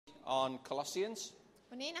on Colossians.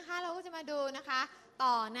 วันนี้นะคะเราก็จะมาดูนะคะ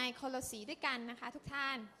ต่อในโคโลสีด้วยกันนะคะทุกท่า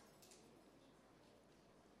น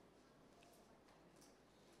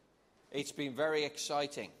It's been very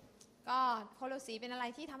exciting. ก็โคโลสีเป็นอะไร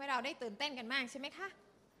ที่ทำให้เราได้ตื่นเต้นกันมากใช่ไหมคะ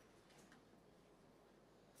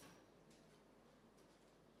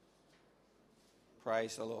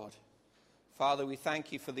Praise the Lord. Father, we thank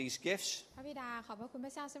you for these gifts. พระบิดาขอบพระคุณพร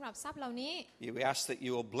ะเจ้าสำหรับทรัพย์เหล่านี้ We ask that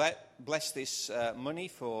you will bless this money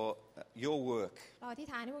for your work. เราอธิษ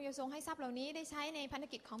ฐานให้พระองค์ทรงให้ทรัพย์เหล่านี้ได้ใช้ในพันธ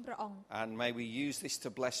กิจของพระองค์ And may we use this to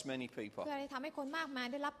bless many people. เพื่อให้ทำให้คนมากมาย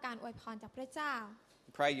ได้รับการอวยพรจากพระเจ้า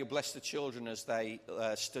Pray you bless the children as they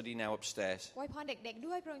study now upstairs. อวยพรเด็กๆ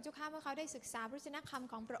ด้วยพระองค์เจ้าข้าเมื่อเขาได้ศึกษาพระวจนะค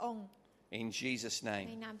ำของพระองค์ In Jesus' ใน name.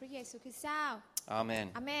 นามพระเยซูคริสต์เจ้า Amen.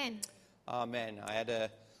 อาเมน Amen. I had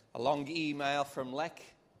a long email from Lek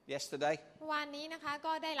yesterday. เมื่อวานนี้นะคะ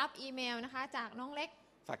ก็ได้รับอีเมลนะคะจากน้องเล็ก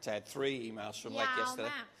In fact, I had 3 emails from ยา Lek ว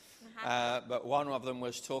yesterday. มากนะคะ But one of them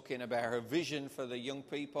was talking about her vision for the young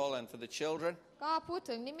people and for the children. ก็พูด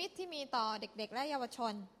ถึงนิมิตที่มีต่อเด็กๆและเยาวช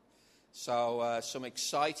น So some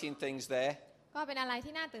exciting things there. ก็เป็นอะไร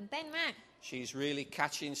ที่น่าตื่นเต้นมาก She's really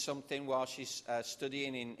catching something while she's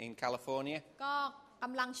studying in California. ก็ก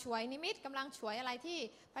ำลังฉวยนิมิตกำลังฉวยอะไรที่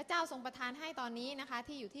พระเจ้าทรงประทานให้ตอนนี้นะคะ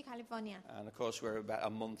ที่อยู่ที่แคลิฟอร์เนีย And of course, we're about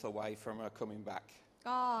a month away from her coming back.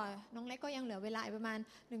 ก็น้องเล็กก็ยังเหลือเวลาประมาณ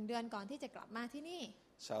1 เดือนก่อนที่จะกลับมาที่นี่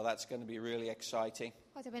So that's going to be really exciting.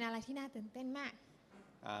 ก็จะเป็นอะไรที่น่าตื่นเต้นมาก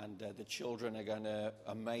And the children are going to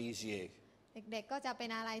amaze you. เด็กๆก็จะเป็น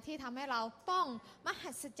อะไรที่ทำให้เราต้องม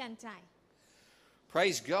หัศจรรย์ใจ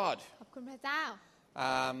Praise God. ขอบคุณพระเจ้า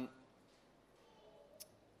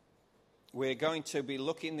We're going to be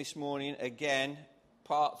looking this morning again,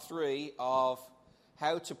 part 3 of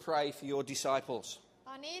how to pray for your disciples.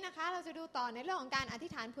 ตอนนี้นะคะเราจะดูต่อในเรื่องของการอธิ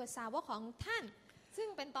ษฐานเผื่อสาวกของท่าน ซึ่ง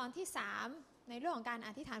เป็นตอนที่3ในเรื่องของการอ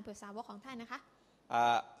ธิษฐานเผื่อสาวกของท่านนะคะ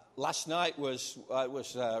Last night was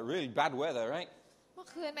really bad weather, right? เมื่อ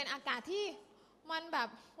คืนเป็นอากาศที่มันแบบ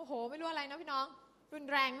โอ้โหไม่รู้อะไรนะพี่น้องรุน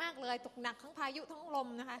แรงมากเลยตกหนักทั้งพายุทั้งลม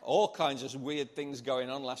นะคะ All kinds of weird things going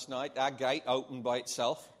on last night. Our gate opened by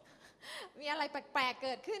itself. มีอะไรแปลกๆเ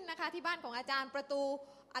กิดขึ้นนะคะที่บ้านของอาจารย์ประตู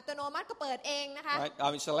อัตโนมัติก็เปิดเองนะคะ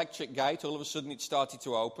Right? It's an electric gate. All of a sudden it started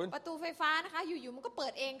to open. ประตูไฟฟ้านะคะอยู่ๆมันก็เปิ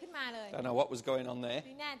ดเองขึ้นมาเลย Don't know what was going on there. ไ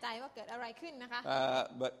ม่แน่ใจว่าเกิดอะไรขึ้นนะคะ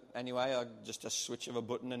But anyway, just a switch of a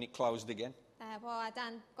button and it closed again. แต่พออาจา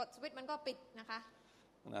รย์กดสวิตช์มันก็ปิดนะคะ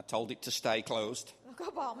And I told it to stay closed. แล้วก็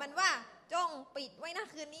บอกมันว่าจงปิดไว้นะ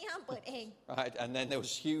คืนนี้ห้ามเปิดเอง Right? And then there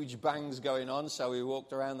was huge bangs going on, so we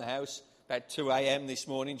walked around the house about 2 a.m. this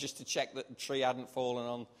morning just to check that the tree hadn't fallen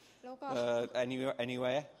on แล้วก็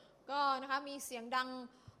anywhere. ก็นะคะมีเสียงดัง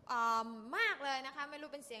มากเลยนะคะไม่รู้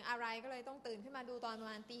เป็นเสียงอะไรก็เลยต้องตื่นขึ้นมาดูตอนประ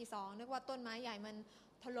มาณตี 2นึกว่าต้นไม้ใหญ่มัน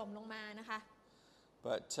ถล่มลงมานะคะ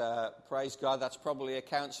But praise God, that's probably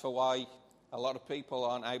accounts for why a lot of people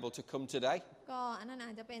aren't able to come today. ก็อันนั้นอ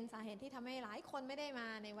าจจะเป็นสาเหตุที่ทำให้หลายคนไม่ได้มา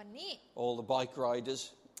ในวันนี้ All the bike riders.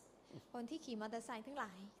 คนที่ขี่มอเตอร์ไซค์ทั้งหล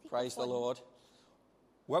ายที่ Praise the Lord.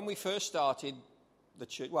 When we first started the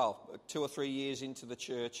church, 2 or 3 years into the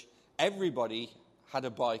church, everybody had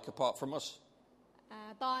a bike apart from us.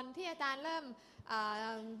 ตอนที่อาจารย์เริ่ม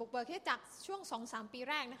บุกเบิกคริสตจักรช่วง 2-3 ปี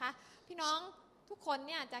แรกนะคะพี่น้องทุกคน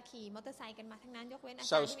เนี่ยจะขี่มอเตอร์ไซค์กันมาทั้งนั้นยกเว้นอาจา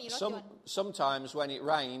รย์ที่มีรถยนต์ Sometimes when it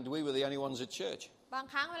rained, we were the only ones at church. บาง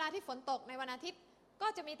ครั้งเวลาที่ฝนตกในวันอาทิตย์ก็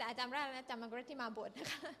จะมีแต่อาจารย์แรกและอาจารย์มาร์กาเร็ตที่มาโบสถ์นะ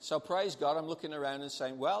คะ So praise God, I'm looking around and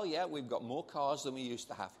saying, well, yeah, we've got more cars than we used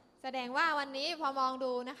to have. แสดงว่าวันนี้พอมอง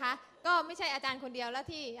ดูนะคะก็ไม่ใช่อาจารย์คนเดียวแล้ว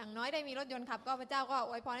ที่อย่างน้อยได้มีรถยนต์ขับก็พระเจ้าก็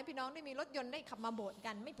อวยพรให้พี่น้องได้มีรถยนต์ได้ขับมาโบสถ์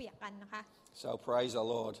กันไม่เปียกกันนะคะ So praise the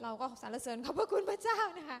Lord. เราก็สรรเสริญขอบพระคุณพระเจ้า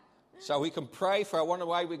นะคะ So we can pray for, one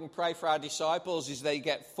way we can pray for our disciples is they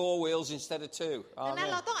get 4 wheels instead of 2. ดังนั้น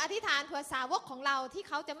Amen. เราต้องอธิษฐานเผื่อสาวกของเราที่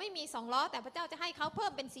เขาจะไม่มี2 ล้อแต่พระเจ้าจะให้เขาเพิ่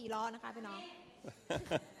มเป็น4 ล้อนะคะพี่น้อง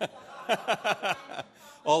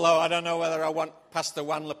Although I don't know whether I want Pastor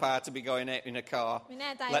Wanlapar to be going out in a car, ไม่แ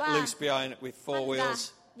น่ใจ let ว่า loose behind it with 4 wheels.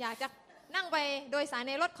 อยากจะนั่งไปโดยสาร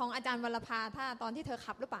ในรถของอาจารย์วรภาถ้าตอนที่เธอ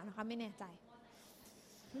ขับหรือเปล่านะคะไม่แน่ใจ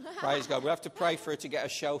Praise God. We have to pray for her to get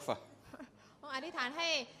a chauffeur. ต้องอธิษฐานให้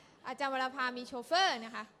อาจารย์วรภามีโชเฟอร์น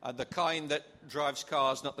ะคะ The kind that drives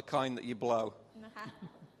cars, not the kind that you blow. นะคะ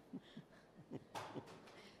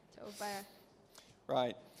โชเฟอร์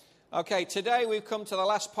Right. Okay, today we've come to the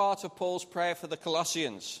last part of Paul's prayer for the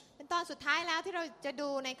Colossians. เป็นตอนสุดท้ายแล้วที่เราจะดู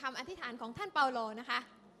ในคำอธิษฐานของท่านเปาโลนะคะ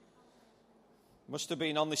Must have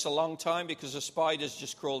been on this a long time because a spider's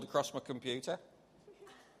just crawled across my computer.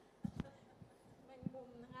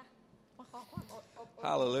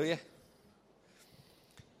 Hallelujah.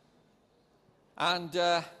 And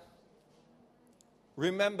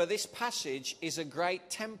remember this passage is a great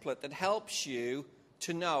template that helps you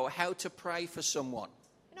to know how to pray for someone.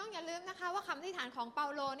 พี่น้องอย่าลืมนะคะว่าคำอธิษฐานของเปา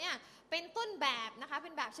โลเนี่ยเป็นต้นแบบนะคะเป็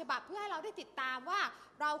นแบบฉบับเพื่อให้เราได้ติดตามว่า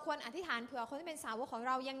เราควรอธิษฐานเผื่อคนที่เป็นสาวกของเ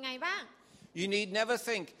รายังไงบ้าง You need never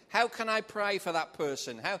think, how can I pray for that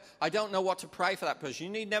person? I don't know what to pray for that person.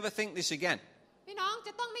 You need never think this again. พี่น้องจ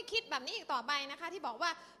ะต้องไม่คิดแบบนี้อีกต่อไปนะคะที่บอกว่า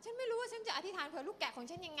ฉันไม่รู้ว่าฉันจะอธิษฐานเผื่อลูกแกะของ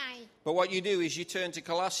ฉันยังไง But what you do is you turn to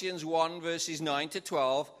Colossians 1 verses 9 to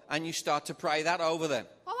 12 and you start to pray that over them.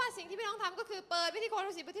 เพราะว่าสิ่งที่พี่น้องทำก็คือเปิดไปที่โคโล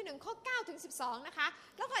สีบทที่1ข้อ9ถึง12นะคะ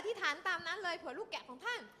แล้วก็อธิษฐานตามนั้นเลยเผื่อลูกแกะของ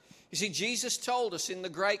ท่าน You see, Jesus told us in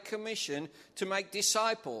the Great Commission to make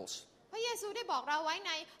disciples. พระเยซูได้บอกเราไว้ใ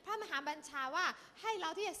นพระมหาบัญชาว่าให้เรา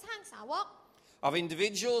ที่จะสร้างสาวก Of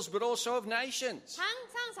individuals but also of nations. ทั้ง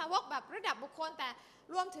สร้างสาวกแบบระดับบุคคลแต่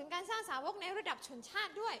รวมถึงการสร้างสาวกในระดับชนชา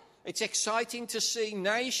ติด้วย It's exciting to see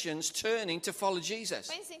nations turning to follow Jesus.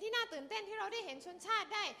 เป็นสิ่งที่น่าตื่นเต้นที่เราได้เห็นชนชาติ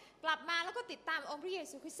ได้กลับมาแล้วก็ติดตามองค์พระเย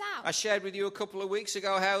ซูคริสต์เจ้า I shared with you a couple of weeks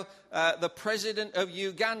ago how the president of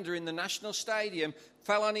Uganda in the national stadium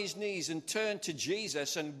fell on his knees and turned to Jesus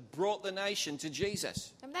and brought the nation to Jesus.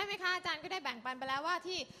 จำได้ไหมคะอาจารย์ก็ได้แบ่งปันไปแล้วว่า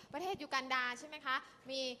ที่ประเทศยูกันดาใช่ไหมคะ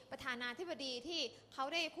มีประธานาธิบดีที่เขา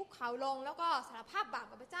ได้คุกเข่าลงแล้วก็สารภาพบาป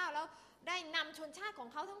กับพระเจ้าแล้วได้นำชนชาติของ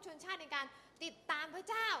เขาทั้งชนชาติในการติดตามพระ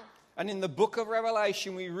เจ้า And in the book of Revelation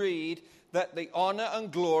we read that the honor and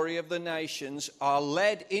glory of the nations are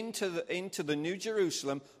led into the New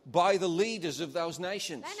Jerusalem by the leaders of those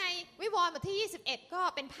nations. และในวิวรณ์บทที่21ก็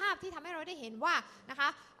เป็นภาพที่ทำให้เราได้เห็นว่านะคะ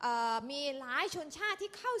มีหลายชนชาติ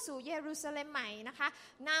ที่เข้าสู่เยรูซาเล็มใหม่นะคะ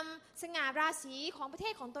นำสง่าราศีของประเท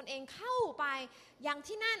ศของตนเองเข้าไปยัง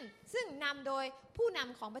ที่นั่นซึ่งนำโดยผู้น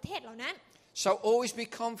ำของประเทศเหล่านั้น So always be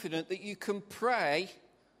confident that you can pray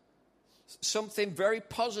something very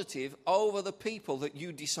positive over the people that you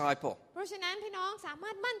disciple. เพราะฉะนั้นพี่น้องสามา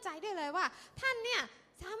รถมั่นใจได้เลยว่าท่านเนี่ย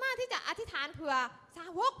สามารถที่จะอธิษฐานเผื่อสา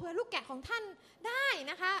วกเผื่อลูกแกะของท่านได้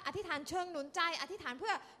นะคะอธิษฐานเชิงหนุนใจอธิษฐานเ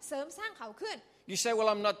พื่อเสริมสร้างเขาขึ้น You say, well,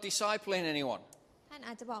 I'm not discipling anyone. ท่านอ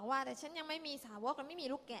าจจะบอกว่าแต่ฉันยังไม่มีสาวกและไม่มี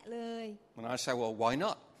ลูกแกะเลย And I say, well, why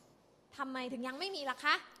not? ทำไมถึงยังไม่มีล่ะค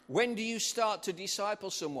ะ When do you start to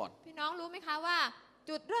disciple someone? พี่น้องรู้ไหมคะว่า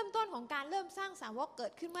จุดเริ่มต้นของการเริ่มสร้างสาวกเกิ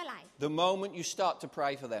ดขึ้นเมื่อไหร่ The moment you start to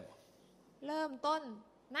pray for them. เริ่มต้น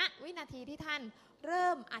ณวินาทีที่ท่านเริ่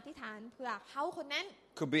มอธิษฐานเผื่อเขาคนนั้น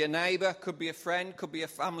Could be a neighbor, could be a friend, could be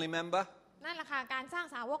a family member. นั่นแหละค่ะการสร้าง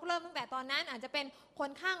สาวกเริ่มตั้งแต่ตอนนั้นอาจจะเป็นค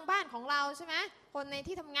นข้างบ้านของเราใช่ไหมคนใน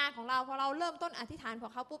ที่ทำงานของเราพอเราเริ่มต้นอธิษฐานเผื่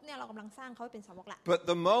อเขาปุ๊บเนี่ยเรากำลังสร้างเขาให้เป็นสาวกละ But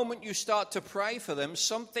the moment you start to pray for them,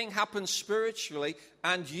 something happens spiritually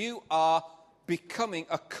and you are becoming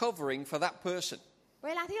a covering for that person. เ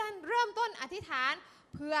วลาที่ท่านเริ่มต้นอธิษฐาน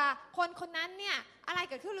เผื่อคนคนนั้นเนี่ยอะไร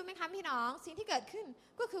เกิดขึ้นรู้ไหมคะพี่น้องสิ่งที่เกิดขึ้น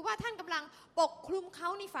ก็คือว่าท่านกำลังปกคลุมเขา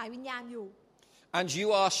ในฝ่ายวิญญาณอยู่ And you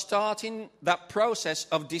are starting that process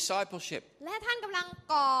of discipleship. และท่านกำลัง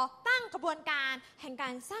ก่อตั้งกระบวนการแห่งกา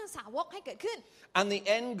รสร้างสาวกให้เกิดขึ้น And the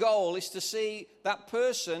end goal is to see that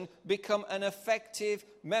person become an effective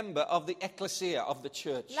member of the ecclesia of the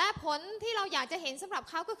church. และผลที่เราอยากจะเห็นสำหรับ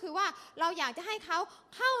เขาก็คือว่าเราอยากจะให้เขา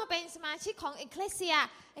เข้ามาเป็นสมาชิกของเอเคเลเซีย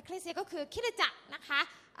ก็คือคริสตจักรนะคะ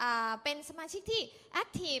เป็นสมาชิกที่แอค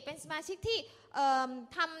ทีฟเป็นสมาชิกที่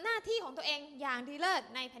ทำหน้าที่ของตัวเองอย่างดีเลิศ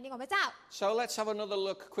ในแผ่นดินของพระเจ้า So let's have another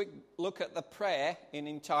quick look at the prayer in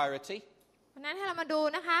entirety. วันนั้นให้เรามาดู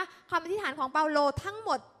นะคะคำอธิษฐานของเปาโลทั้งห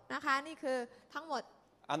มดนะคะนี่คือทั้งหมด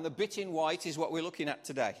And the bit in white is what we're looking at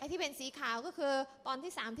today. ไอ้ที่เป็นสีขาวก็คือตอน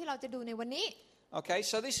ที่3ที่เราจะดูในวันนี้ Okay,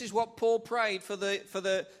 so this is what Paul prayed for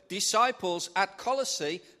the disciples at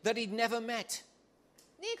Colossae that he'd never met.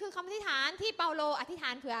 นี่คือคำอธิษฐานที่เปาโลอธิษฐ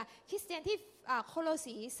านเผื่อคริสเตียนที่โคโล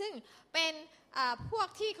สีซึ่งเป็นพวก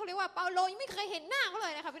ที่เขาเรียกว่าเปาโลยังไม่เคยเห็นหน้าเขาเล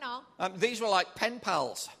ยนะคะพี่น้อง These were like pen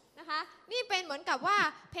pals. นะคะนี่เป็นเหมือนกับว่า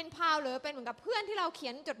เพนพาลหรือเป็นเหมือนกับเพื่อนที่เราเขี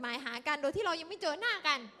ยนจดหมายหากันโดยที่เรายังไม่เจอหน้า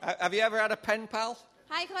กัน Have you ever had a pen pal?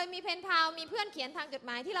 ใครเคยมีเพนพาลมีเพื่อนเขียนทางจดห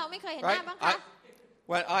มายที่เราไม่เคยเห็นหน้าบ้างคะ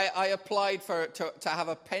When I applied to have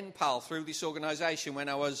a pen pal through this organization when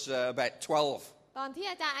I was about 12. ตอนที่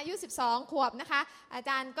อาจารย์อายุ12ขวบนะคะอาจ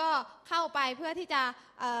ารย์ก็เข้าไปเพื่อที่จะ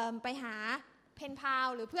ไปหาเพนพาล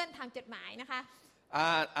หรือเพื่อนทางจดหมายนะคะ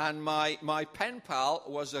And my pen pal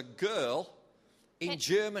was a girl in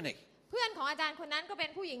Germany. เพื่อนของอาจารย์คนนั้นก็เป็น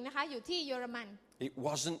ผู้หญิงนะคะอยู่ที่เยอรมัน It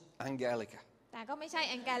wasn't Angelica. แต่ก็ไม่ใช่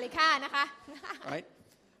แองเกลิกานะคะ Right?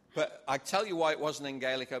 But I tell you why it wasn't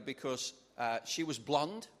Angelica because she was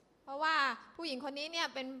blonde. เพราะว่าผู้หญิงคนนี้เนี่ย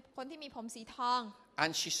เป็นคนที่มีผมสีทอง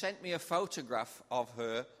And she sent me a photograph of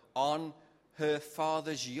her on her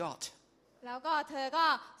father's yacht. แล้วก็เธอก็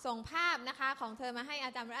ส่งภาพนะคะของเธอมาให้อ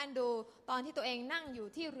าจารย์ไรอันดูตอนที่ตัวเองนั่งอยู่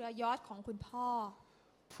ที่เรือยอชต์ของคุณพ่อ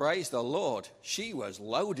Praise the Lord. She was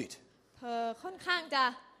loaded. เธอค่อนข้างจะ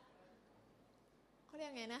เขาเรีย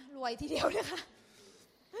กไงนะรวยทีเดียวนะคะ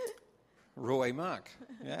Roy Mark.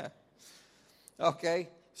 Yeah. Okay.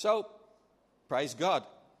 So, praise God.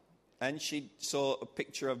 And she saw a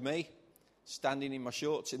picture of me standing in my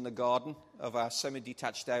shorts in the garden of our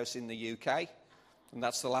semi-detached house in the UK. And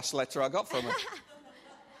that's the last letter I got from her.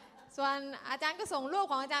 ส่วนอาจารย์ก็ส่งรูป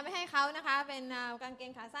ของอาจารย์ไปให้เขานะคะเป็นกางเก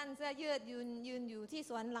งขาสั้นเสื้อยืดยืนอยู่ที่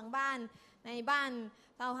สวนหลังบ้านในบ้าน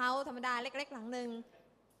ทาวน์เฮาส์ธรรมดาเล็กๆหลังหนึ่ง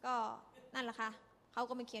ก็นั่นแหละค่ะเขา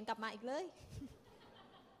ก็มาเขียนกลับมาอีกเลย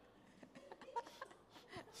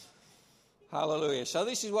Hallelujah. So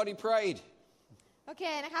this is what he prayed. โอเค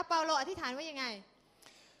นะคะเปาโลอธิษฐานว่ายังไง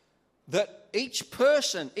That each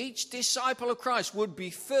person, each disciple of Christ would be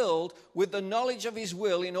filled with the knowledge of his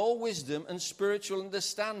will in all wisdom and spiritual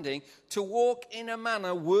understanding, to walk in a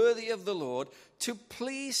manner worthy of the Lord, to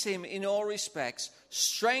please him in all respects,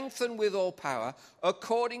 strengthened with all power,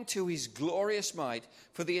 according to his glorious might,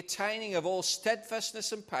 for the attaining of all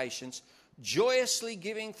steadfastness and patience, joyously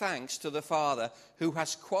giving thanks to the Father who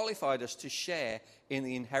has qualified us to share in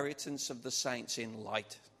the inheritance of the saints in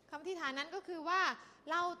light. คำอธิษฐานนั้นก็คือว่า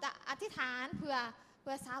เราจะอธิษฐานเพื่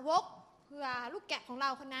อสาวกเพื่อลูกแกะของเรา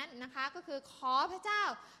คนนั้นนะคะก็คือขอพระเจ้า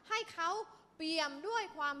ให้เขาเปี่ยมด้วย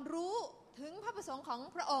ความรู้ถึงพระประสงค์ของ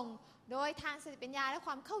พระองค์โดยทางสติปัญญาและค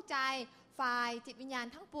วามเข้าใจฝ่ายจิตวิญญาณ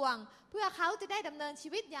ทั้งปวงเพื่อเขาจะได้ดำเนินชี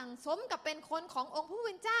วิตอย่างสมกับเป็นคนขององค์พระผู้เ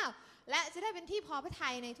ป็นเจ้าและจะได้เป็นที่พอพระทั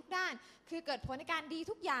ยในทุกด้านคือเกิดผลในการดี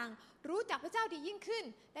ทุกอย่างรู้จักพระเจ้าดียิ่งขึ้น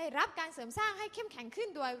ได้รับการเสริมสร้างให้เข้มแข็งขึ้น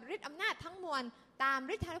โดยฤทธิอำนาจทั้งมวลตาม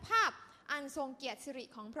ฤทธานุภาพอันทรงเกียรติสิริ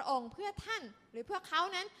ของพระองค์เพื่อท่านหรือเพื่อเขา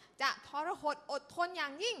นั้นจะทรหดอดทนอย่า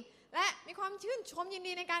งยิ่งและมีความชื่นชมยิน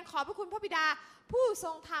ดีในการขอบพระคุณพระบิดาผู้ท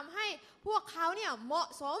รงทำให้พวกเขาเนี่ยเหมาะ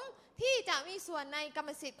สมที่จะมีส่วนในกรรม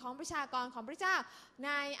สิทธิ์ของประชากรของพระเจ้าใ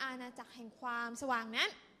นอาณาจักรแห่งความสว่างนั้น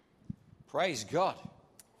Praise God.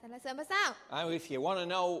 สรรเสริญพระเจ้า And if you want to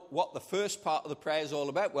know what the first part of the prayer is all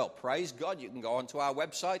about, well, praise God. You can go onto our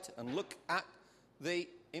website and look at the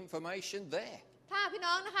information there. ถ้าพี่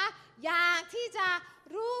น้องนะคะอยากที่จะ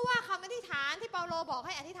รู้ว่าคำอธิษฐานที่เปาโลบอกใ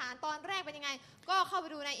ห้อธิษฐานตอนแรกเป็นยังไงก็เข้าไป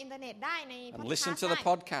ดูในอินเทอร์เน็ตได้ในพอด And แค listen สต์ to ได้ the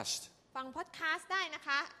podcast. ฟังพอดแคสต์ได้นะค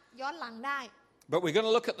ะย้อนหลังได้ But we're going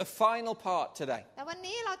to look at the final part today. แต่วัน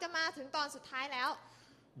นี้เราจะมาถึงตอนสุดท้ายแล้ว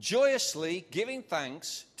Joyously giving thanks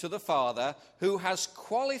to the Father who has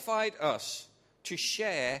qualified us to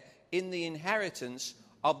share in the inheritance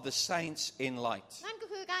of the saints in light. นั่นก็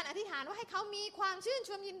คือการอธิษฐานว่าให้เขามีความชื่น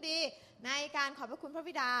ชมยินดีในการขอบพระคุณพระ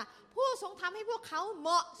บิดาผู้ทรงทำให้พวกเขาเห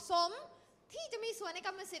มาะสมที่จะมีส่วนในก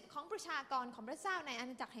รรมสิทธิ์ของประชากรของพระเจ้าในอา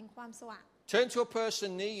ณาจักรแห่งความสว่าง Turn to a person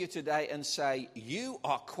near you today and say, you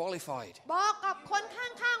are qualified. บอกกับคน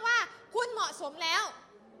ข้างๆว่าคุณเหมาะสมแล้ว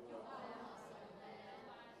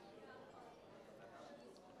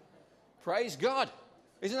Praise God.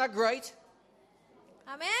 Isn't that great?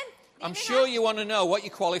 อาเมน I'm sure you want to know what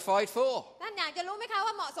you're qualified for. ท่านอยากจะรู้ไหมคะ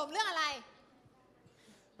ว่าเหมาะสมเรื่องอะไร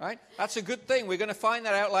Right? That's a good thing. We're going to find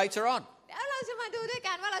that out later on. เดี๋ยวเราจะมาดูด้วย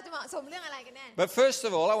กันว่าเราจะเหมาะสมเรื่องอะไรกันแน่ But first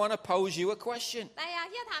of all, I want to pose you a question. แต่อยาก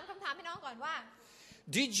ที่จะถามคำถามพี่น้องก่อนว่า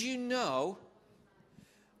Did you know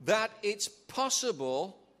that it's possible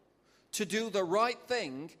to do the right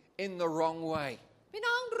thing in the wrong way? พี่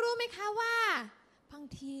น้องรู้ไหมคะว่าบาง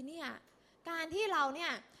ทีเนี่ยการที่เราเนี่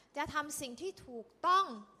ยจะทำสิ่งที่ถูกต้อง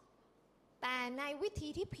แต่ในวิธี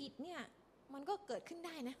ที่ผิดเนี่ยมันก็เกิดขึ้นไ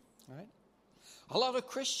ด้นะ Right? A lot of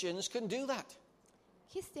Christians can do that.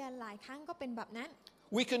 คริสเตียนหลายครั้งก็เป็นแบบนั้น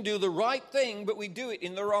We can do the right thing, but we do it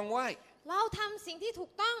in the wrong way. เราทำสิ่งที่ถู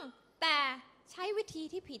กต้องแต่ใช้วิธี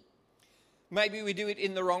ที่ผิด Maybe we do it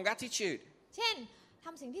in the wrong attitude. เช่นท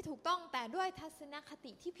ำสิ่งที่ถูกต้องแต่ด้วยทัศนค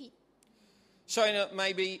ติที่ผิด So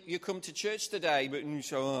maybe you come to church today, but you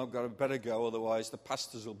say, oh, I've got to better go, otherwise the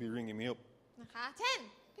pastors will be ringing me up. นะคะเช่น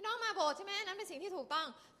พี่น้องมาโบสถ์ใช่ไหมนั้นเป็นสิ่งที่ถูกต้อง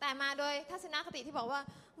แต่มาโดยทัศนคติที่บอกว่า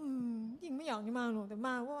จริงไม่อยากจะมาหรอกแต่ม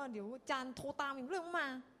าเพราะว่าเดี๋ยวอาจารย์โทรตามอีกเรื่องมา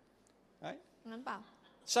Right? งั้นเปล่า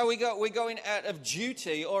So we're going out of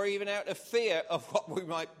duty or even out of fear of what we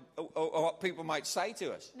might or what people might say to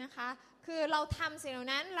us. นะคะคือเราทำสิ่งเหล่า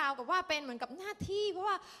นั้นเรากับว่าเป็นเหมือนกับหน้าที่เพราะ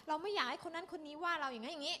ว่าเราไม่อยากให้คนนั้นคนนี้ว่าเราอย่าง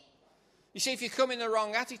นั้นอย่างนี้ You see, if you come in the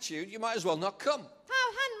wrong attitude, you might as well not come. ถ้า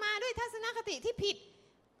ท่านมาด้วยทัศนคติที่ผิด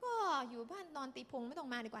ก็อยู่บ้านนอนตีพุงไม่ต้อง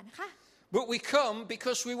มาดีกว่านะคะ But we come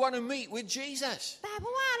because we want to meet with Jesus. แต่เพร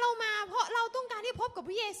าะว่าเรามาเพราะเราต้องการที่พบกับ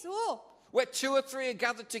พระเยซู Where 2 or 3 are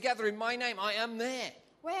gathered together in my name, I am there.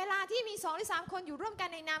 เวลาที่มี2 หรือ 3 คนอยู่ร่วมกัน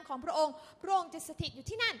ในนามของพระองค์พระองค์จะสถิตอยู่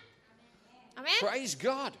ที่นั่นอาเมน Praise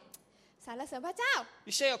God. สรรเสริญพระเจ้า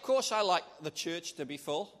You say, of course, I like the church to be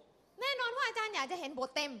full. แน่นอนว่าอาจารย์อยากจะเห็นโบส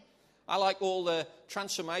ถ์เต็ม I like all the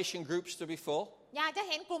transformation groups to be full. อยากจะ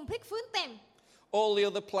เห็นกลุ่มพลิกฟื้นเต็ม All the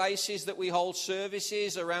other places that we hold services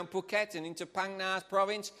around Phuket and into Phang Nga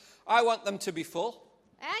province, I want them to be full.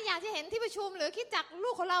 อยากจะเห็นที่ประชุมหรือคริสตจักรลู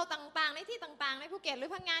กของเราต่างๆในที่ต่างๆในภูเก็ตหรือ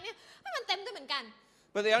พังงาเนี่ยให้มันเต็มด้วยเหมือนกัน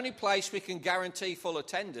But the only place we can guarantee full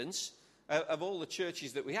attendance of all the churches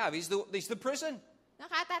that we have is the prison. นะ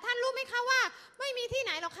คะแต่ท่านรู้ไหมคะว่าไม่มีที่ไห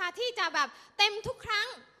นหรอกค่ะที่จะแบบเต็มทุกครั้ง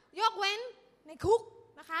ยกเว้นในคุก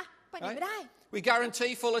นะคะไปไหนไม่ได้ We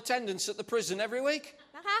guarantee full attendance at the prison every week.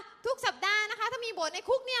 นะคะทุกสัปดาห์นะคะถ้ามีโบสถ์ใน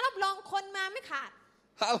คุกเนี่ยรับรองคนมาไม่ขาด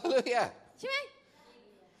Hallelujah. ใช่ไหม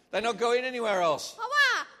They're not going anywhere else. เพราะว่า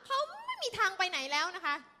เขาไม่มีทางไปไหนแล้วนะค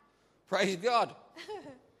ะ Praise God.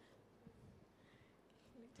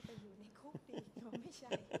 จะไปอยู่ในคุกดีไม่ใช่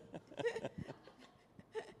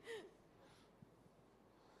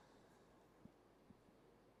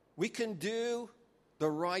We can do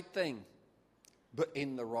the right thing, but in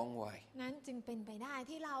the wrong way. นั้นจึงเป็นไปได้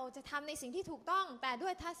ที่เราจะทำในสิ่งที่ถูกต้องแต่ด้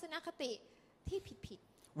วยทัศนคติที่ผิด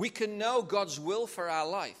We can know God's will for our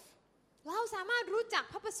life, ๆเราสามารถรู้จัก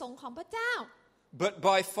พระประสงค์ของพระเจ้า but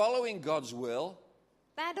by following God's will,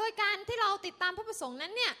 แต่โดยการที่เราติดตามพระประสงค์นั้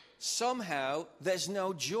นเนี่ย somehow there's no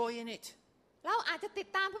joy in it. เราอาจจะติด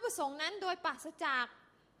ตามพระประสงค์นั้นโดยปราศจาก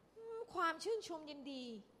ความชื่นชมยินดี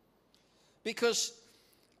Because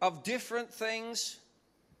of different things,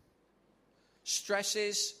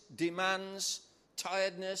 stresses, demands,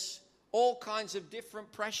 tiredness, all kinds of different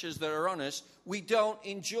pressures that are on us, we don't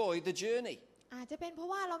enjoy the journey. อาจจะเป็นเพราะ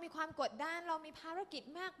ว่าเรามีความกดดันเรามีภารกิจ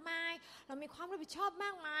มากมายเรามีความรับผิดชอบม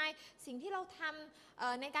ากมายสิ่งที่เราท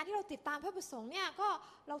ำในการที่เราติดตามพระประสงค์เนี่ยก็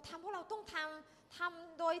เราทำเพราะเราต้องท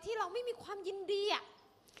ำโดยที่เราไม่มีความยินดีอ่ะ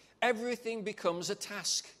Everything becomes a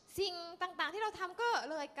task, สิ่งต่างๆที่เราทำก็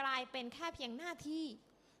เลยกลายเป็นแค่เพียงหน้าที่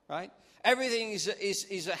right? Everything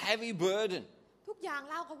is a heavy burden. ทุกอย่าง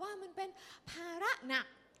เราก็ว่ามันเป็นภาระหนัก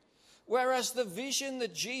Whereas the vision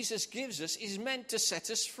that Jesus gives us is meant to set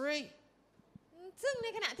us free. ซึ่งใน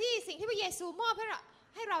ขณะที่สิ่งที่พระเยซูมอบใ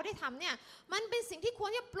ห้เราได้ทำเนี่ยมันเป็นสิ่งที่คว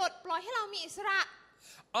รจะปลดปล่อยให้เรามีอิสระ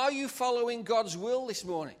Are you following God's will this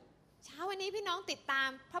morning? เช้าวันนี้พี่น้องติดตาม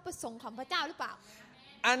พระประสงค์ของพระเจ้าหรือเปล่า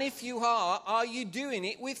And if you are you doing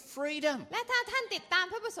it with freedom? และถ้าท่านติดตาม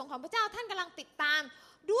พระประสงค์ของพระเจ้าท่านกำลังติดตาม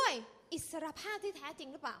ด้วยอิสรภาพที่แท้จริง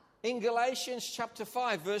หรือเปล่า In Galatians chapter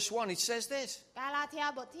 5 verse 1 it says this. กาลาเทีย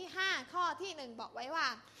บทที่5ข้อที่1บอกไว้ว่า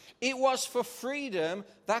It was for freedom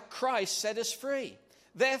that Christ set us free.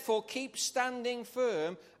 Therefore keep standing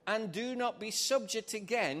firm and do not be subject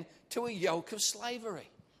again to a yoke of slavery.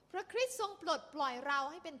 พระคริสต์ทรงปลดปล่อยเรา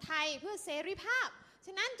ให้เป็นไทยเพื่อเสรีภาพฉ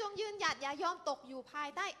ะนั้นจงยืนหยัดอย่ายอมตกอยู่ภาย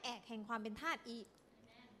ใต้แอกแห่งความเป็นทาสอีก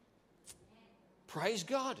Praise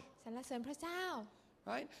God. สรรเสริญพระเจ้า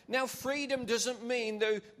Right? Now freedom doesn't mean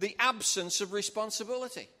the absence of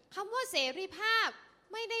responsibility. คำว่าเสรีภาพ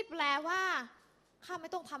ไม่ได้แปลว่าข้าไม่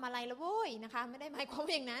ต้องทำอะไรแล้วโว้ยนะคะไม่ได้หมายความ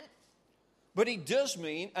ว่าอย่างนั้น But it does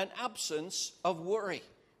mean an absence of worry.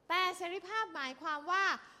 แต่เสรีภาพหมายความว่า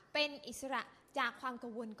เป็นอิสระจากความกั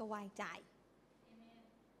งวลกระวายใจ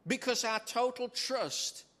Because our total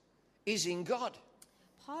trust is in God.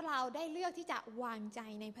 เพราะเราได้เลือกที่จะวางใจ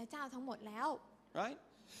ในพระเจ้าทั้งหมดแล้ว Right?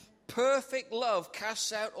 Perfect love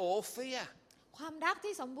casts out all fear. ความรัก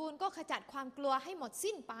ที่สมบูรณ์ก็ขจัดความกลัวให้หมด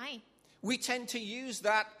สิ้นไป We tend to use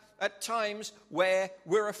that at times where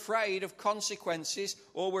we're afraid of consequences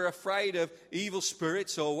or we're afraid of evil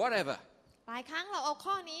spirits or whatever. หลายครั้งเราเอา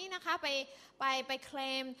ข้อนี้นะคะไปเคล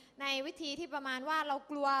มในวิธีที่ประมาณว่าเรา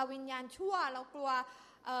กลัววิญญาณชั่วเรากลัว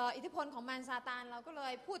อิทธิพลของมารซาตานเราก็เล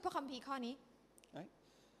ยพูดพระคัมภีร์ข้อนี้ Right?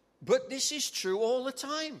 But this is true all the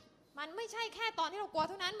time. มันไม่ใช่แค่ตอนที่เรากลัว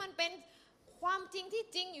เท่านั้นมันเป็นความจริงที่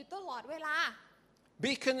จริงอยู่ตลอดเวลา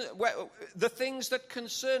The things that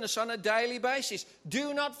concern us on a daily basis. Do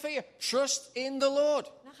not fear. Trust in the Lord.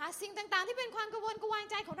 นะคะสิ่งต่างๆที่เป็นความกังวลกระวาย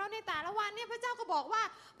ใจของเราในแต่ละวันเนี่ยพระเจ้าก็บอกว่า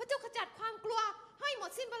พระเจ้าขจัดความกลัวให้หม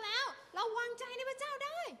ดสิ้นไปแล้วเราวางใจในพระเจ้าไ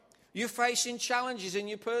ด้ You're facing challenges in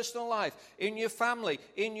your personal life, in your family,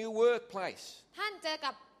 in your workplace. ท่านเจอ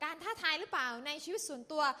กับการท้าทายหรือเปล่าในชีวิตส่วน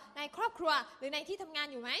ตัวในครอบครัวหรือในที่ทำงาน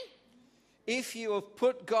อยู่ไหม If you have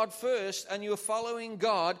put God first and you're following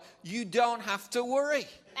God, you don't have to worry.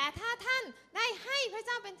 แต่ถ้าท่านได้ให้พระเ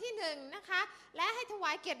จ้าเป็นที่หนึ่งนะคะและให้ถว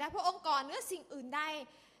ายเกียรติแด่พระองค์ก่อนเหนือสิ่งอื่นใด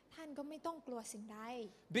ท่านก็ไม่ต้องกลัวสิ่งใด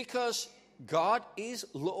Because God is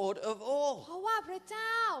Lord of all. เพราะว่าพระเจ้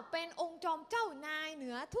าเป็นองค์จอมเจ้านายเห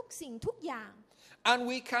นือทุกสิ่งทุกอย่าง And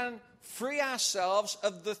we can free ourselves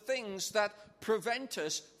of the things that prevent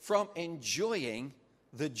us from enjoying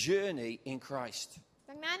the journey in Christ.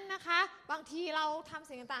 ดังนั้นนะคะบางทีเราทำ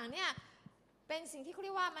สิ่งต่างๆเนี่ยเป็นสิ่งที่เขาเ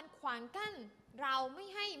รียกว่ามันขวางกั้นเราไม่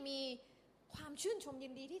ให้มี ความชื่นชมยิ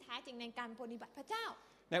นดีที่แท้จริงในการปฏิบัติพระเจ้า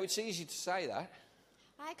Now it's easy to say that.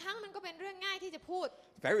 หลายครั้งมันก็เป็นเรื่องง่ายที่จะพูด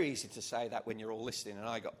Very easy to say that when you're all listening and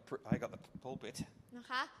I got the pulpit. นะ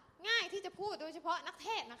คะง่ายที่จะพูดโดยเฉพาะนักเท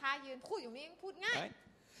ศน์นะคะยืนพูดอยู่นี่พูดง่าย Right?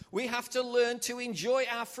 We have to learn to enjoy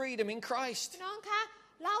our freedom in Christ. พี่น้องคะ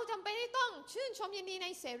เราจำเป็นที่ต้องชื่นชมยินดีใน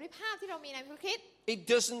เสรีภาพที่เรามีในพระคริสต์ It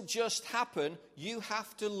doesn't just happen. You have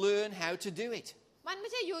to learn how to do it. มันไม่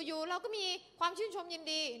ใช่อยู่ๆเราก็มีความชื่นชมยิน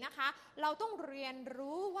ดีนะคะเราต้องเรียน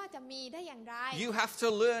รู้ว่าจะมีได้อย่างไร You have to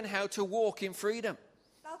learn how to walk in freedom.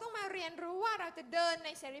 เราต้องมาเรียนรู้ว่าเราจะเดินใน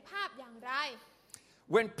เสรีภาพอย่างไร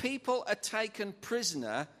When people are taken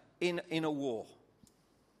prisoner in a war,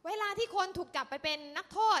 เวลาที่คนถูกจับไปเป็นนัก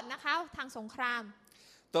โทษนะคะทางสงคราม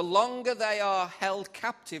the longer they are held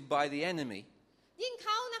captive by the enemy, ยิ่งเข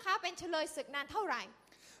านะคะเป็นเฉลยศึกนานเท่าไหร่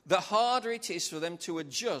the harder it is for them to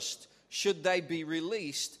adjust should they be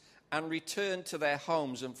released and return to their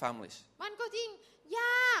homes and families. มันก็ยิ่งย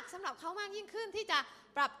ากสำหรับเขามากยิ่งขึ้นที่จะ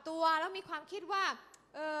ปรับตัวแล้วมีความคิดว่า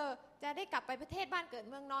จะได้กลับไปประเทศบ้านเกิด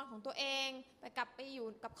เมืองนอนของตัวเองไปกลับไปอยู่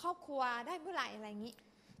กับครอบครัวได้เมื่อไหร่อะไรอย่างนี้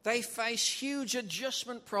They face huge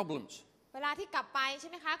adjustment problems, เวลาที่กลับไปใช่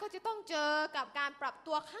ไหมคะก็จะต้องเจอกับการปรับ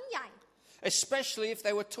ตัวครั้งใหญ่ especially if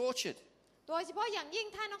they were tortured โดยเฉพาะอย่างยิ่ง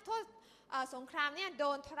ถ้านักโทษสงครามเนี่ยโด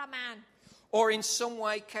นทรมาน or in some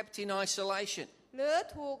way kept in isolation. หรือ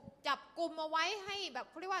ถูกจับกุมเอาไว้ให้แบบ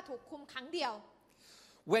เขาเรียกว่าถูกคุมขังเดี่ยว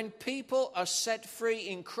When people are set free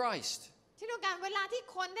in Christ, เช่นเดียวกันเวลาที่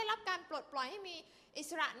คนได้รับการปลดปล่อยให้มีอิ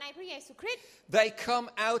สระในพระเยซูคริสต์ they come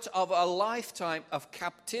out of a lifetime of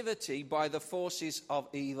captivity by the forces of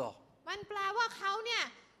evil. มันแปลว่าเขาเนี่ย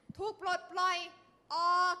ถูกปลดปล่อยอ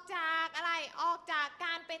อกจากอะไรออกจากก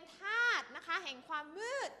ารเป็นทาสนะคะแห่งความ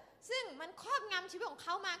มืดซึ่งมันครอบงำชีวิตของเข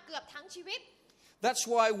ามาเกือบทั้งชีวิต That's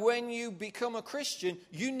why when you become a Christian,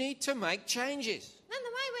 you need to make changes. นั่นท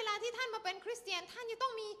ำให้เวลาที่ท่านมาเป็นคริสเตียนท่านจะต้อ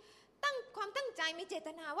งมีความตั้งใจมีเจต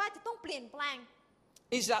นาว่าจะต้องเปลี่ยนแปลง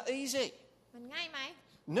Is that easy? มันง่ายไหม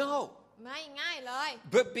No. ไม่ง่ายเลย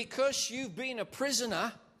But because you've been a prisoner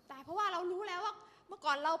แต่เพราะว่าเรารู้แล้วว่าเมื่อ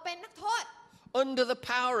ก่อนเราเป็นนักโทษ under the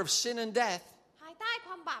power of sin and death, ภายใต้ค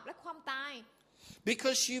วามบาปและความตาย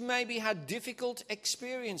because you maybe had difficult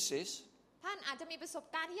experiences, ท่านอาจจะมีประสบ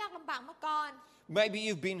การณ์ที่ยากลำบากมาก่อน maybe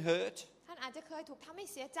you've been hurt ท่านอาจจะเคยถูกทำให้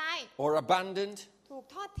เสียใจ or abandoned, ถูก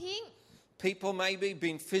ทอดทิ้ง people maybe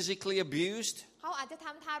been physically abused, เขาอาจจะท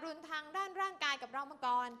ำทารุณทางด้านร่างกายกับเรามา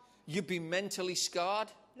ก่อน you've been mentally scarred.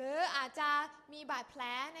 หรืออาจจะมีบาดแผล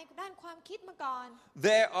ในด้านความคิดมาก่อน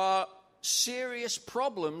There are serious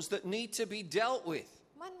problems that need to be dealt with.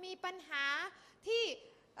 มันมีปัญหาที่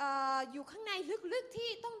อยู่ข้างในลึกๆที่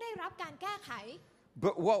ต้องได้รับการแก้ไข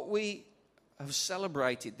But what we have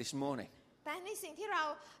celebrated this morning, แต่ในสิ่งที่เรา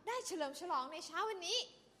ได้เฉลิมฉลองในเช้าวันนี้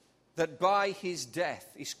that by his death,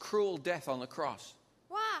 his cruel death on the cross,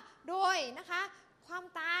 ว่าโดยนะคะความ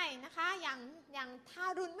ตายนะคะอย่างทา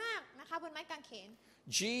รุณมากนะคะบนไม้กางเขน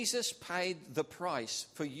Jesus paid the price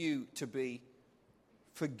for you to be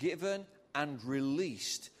forgiven and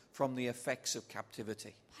released from the effects of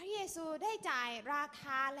captivity. พระเยซูได้จ่ายราค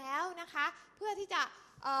าแล้วนะคะเพื่อที่จะ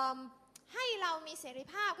ให้เรามีเสรี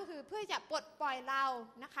ภาพก็คือเพื่อจะปลดปล่อยเรา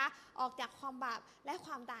นะคะออกจากความบาปและค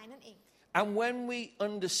วามตายนั่นเอง And when we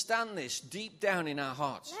understand this deep down in our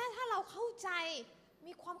hearts, และถ้าเราเข้าใจ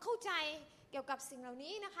มีความเข้าใจเกี่ยวกับสิ่งเหล่า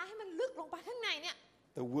นี้นะคะให้มันลึกลงไปข้างในเนี่ย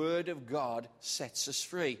the word of God sets us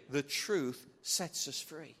free. The truth sets us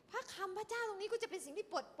free. พระคำพระเจ้าตรงนี้ก็จะเป็นสิ่งที่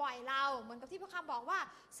ปลดปล่อยเราเหมือนกับที่พระคำบอกว่า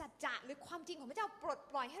สัจจะหรือความจริงของพระเจ้าปลด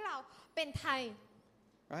ปล่อยให้เราเป็นไทย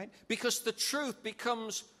Right? Because the truth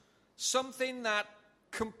becomes something that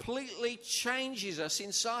completely changes us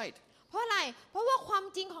inside. เพราะอะไรเพราะว่าความ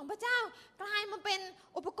จริงของพระเจ้ากลายมาเป็น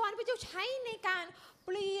อุปกรณ์ที่พระเจ้าใช้ในการเป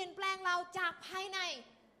ลี่ยนแปลงเราจากภายใน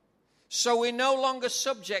So we're no longer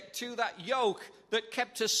subject to that yoke that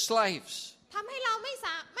kept us slaves. ทำให้เราไ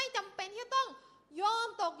ม่จำเป็นที่ต้องยอม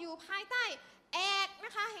ตกอยู่ภายใต้แอกน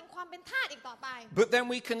ะคะแห่งความเป็นทาสอีกต่อไป But then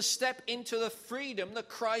we can step into the freedom that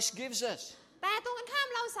Christ gives us. แต่ตรงกันข้าม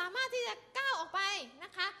เราสามารถที่จะก้าวออกไปน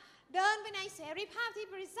ะคะเดินไปในเสรีภาพที่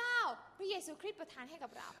พระเจ้าพระเยซูคริสต์ประทานให้กั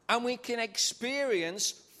บเรา And we can experience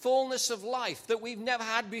fullness of life that we've never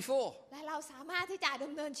had before. และเราสามารถที่จะด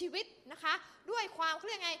ำเนินชีวิตนะคะด้วยความเ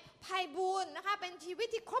รียกไงไพบูลย์นะคะเป็นชีวิต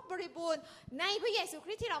ที่ครบบริบูรณ์ในพระเยซูค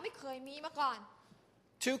ริสต์ที่เราไม่เคยมีมาก่อน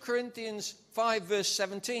 2 Corinthians 5 verse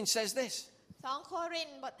 17 says this. 2 โคริน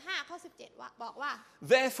ธ์บท 5 ข้อ 17 บอกว่า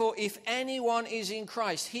Therefore, if anyone is in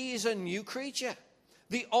Christ, he is a new creature.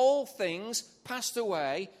 The old things passed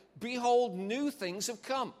away. Behold, new things have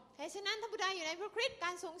come. เหตุฉะนั้นถ้าผู้ใดอยู่ในพระคริสต์ก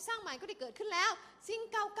ารทรงสร้างใหม่ก็ได้เกิดขึ้นแล้วสิ่ง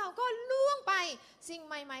เก่าๆก็ล่วงไปสิ่ง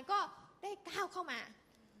ใหม่ๆก็ได้ก้าวเข้ามา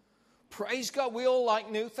Praise God, we all like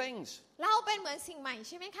new things. เราเป็นเหมือนสิ่งใหม่ใ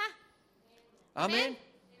ช่ไหมคะ Amen.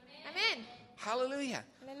 อาเมน Hallelujah.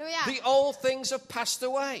 ฮาเลลูยา The old things have passed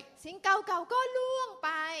away. สิ่งเก่าๆก็ล่วงไป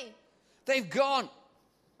They've gone.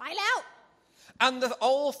 ไปแล้ว And the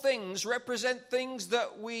old things represent things that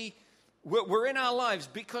were in our lives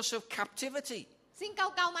because of captivity. สิ่งเก่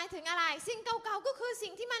าๆหมายถึงอะไรสิ่งเก่าๆก็คือสิ่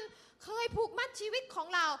งที่มันเคยผูกมัดชีวิตของ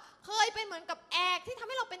เราเคยเป็นเหมือนกับแอกที่ทำใ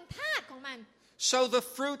ห้เราเป็นทาสของมัน So the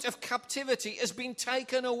fruit of captivity has been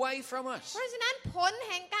taken away from us. เพราะฉะนั้นผล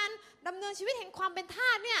แห่งการดำเนินชีวิตแห่งความเป็นท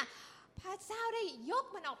าสเนี่ยพระเจ้าได้ยก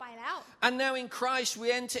มันออกไปแล้ว And now in Christ we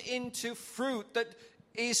enter into fruit that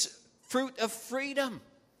is fruit of freedom.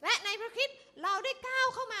 และในพระคริสต์เราได้ก้าว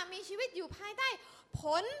เข้ามามีชีวิตอยู่ภายใต้ผ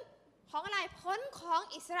ลของอะไรผลของ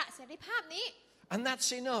อิสระเสรีภาพนี้ And that's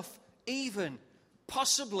enough even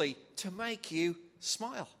possibly to make you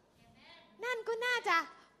smile. นั่นก็น่าจะ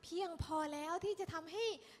เพียงพอแล้วที่จะทำให้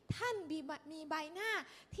ท่านมีใบหน้า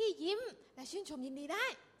ที่ยิ้มและชื่นชมยินดีได้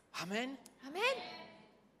Amen. อาเมน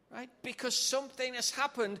Right? Because something has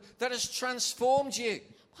happened that has transformed you.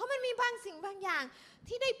 เพราะมันมีบางสิ่งบางอย่าง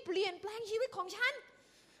ที่ได้เปลี่ยนแปลงชีวิตของฉัน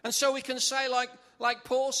And so we can say like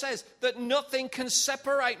Paul says that nothing can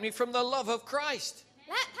separate me from the love of Christ.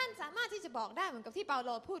 และท่านสามารถที่จะบอกได้เหมือนกับที่เปาโล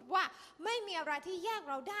พูดว่าไม่มีอะไรที่แยก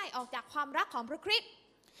เราได้ออกจากความรักของพระคริสต์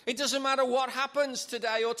It doesn't matter what happens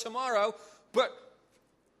today or tomorrow, but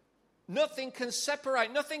nothing can separate,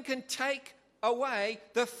 nothing can take away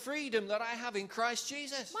the freedom that I have in Christ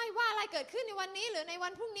Jesus. ไม่ว่าอะไรเกิดขึ้นในวันนี้หรือในวั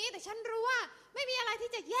นพรุ่งนี้แต่ฉันรู้ว่าไม่มีอะไร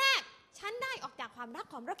ที่จะแยกฉันได้ออกจากความรัก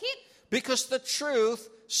ของพระคริสต์ Because the truth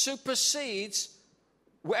supersedes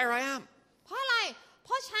where I am. เพราะอะไรเพ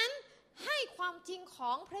ราะฉันให้ความจริงข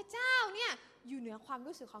องพระเจ้าเนี่ยอยู่เหนือความ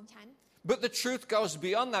รู้สึกของฉัน But the truth goes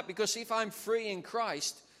beyond that because if I'm free in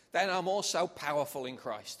Christ, then I'm also powerful in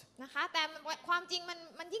Christ. นะคะแต่ความจริง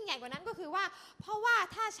มันยิ่งใหญ่กว่านั้นก็คือว่าเพราะว่า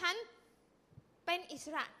ถ้าฉันเป็นอิส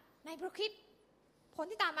ระในพระคริสต์ผล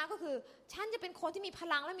ที่ตามมาก็คือฉันจะเป็นคนที่มีพ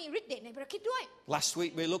ลังและมีฤทธิ์เดชในพระคริสต์ด้วย Last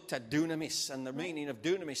week we looked at dunamis and the meaning of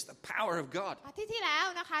dunamis, the power of God. อาทิตย์ที่แล้ว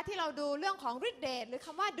นะคะที่เราดูเรื่องของฤทธิ์เดชหรือค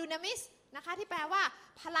ำว่าดูนามิสนะคะที่แปลว่า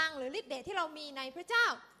พลังหรือฤทธิ์เดชที่เรามีในพระเจ้า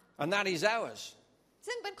And that is ours.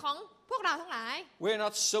 ซึ่งเป็นของพวกเราทั้งหลาย We're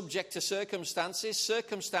not subject to circumstances.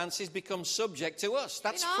 Circumstances become subject to us.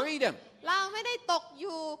 That's พี่น้อง freedom. เราไม่ได้ตกอ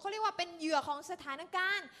ยู่เขาเรียกว่าเป็นเหยื่อของสถานก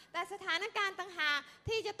ารณ์แต่สถานการณ์ต่างหาก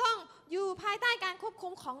ที่จะต้องอยู่ภายใต้การควบคุ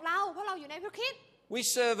มของเราเพราะเราอยู่ในพระคริสต์ We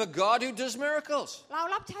serve a God who does miracles. เรา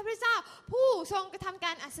รับใช้พระเจ้าผู้ทรงกระทำก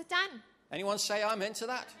ารอัศจรรย์ Anyone say amen to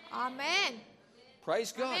that? อาเมน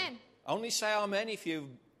Praise God. Amen. Only say amen if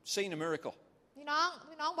you've seen a miracle. พี่น้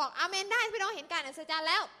องบอกอาเมนได้พี่น้องเห็นการอัศจรรย์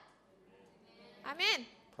แล้วอาเมน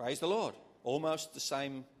Praise the Lord. Almost the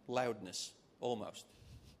same loudness. Almost.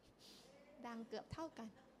 ดังเกือบเท่ากัน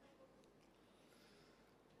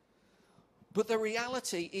But the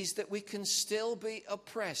reality is that we can still be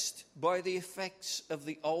oppressed by the effects of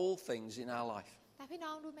the old things in our life. แต่พี่น้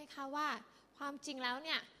องรู้ไหมคะว่าความจริงแล้วเ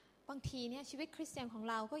นี่ยบางทีเนี่ยชีวิตคริสเตียนของ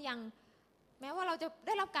เราก็ยังแม้ว่าเราจะไ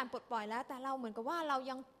ด้รับการปลดปล่อยแล้วแต่เราเหมือนกับว่าเรา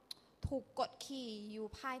ยังถูกกดขี่อยู่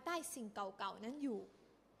ภายใต้สิ่งเก่าๆนั้นอยู่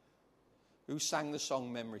Who sang the song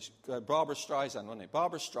Memories? Barbara Streisand, wasn't it?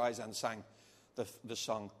 Barbara Streisand sang the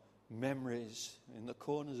song Memories in the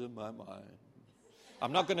corners of my mind.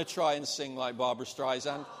 I'm not going to try and sing like Barbara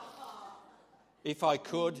Streisand. If I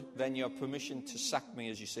could, then you have permission to sack me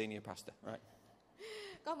as your senior pastor, right?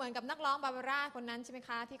 ก็เหมือนกับนักร้องบาบาร่าคนนั้นใช่ไหมค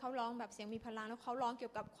ะที่เขาร้องแบบเสียงมีพลังแล้วเขาร้องเกี่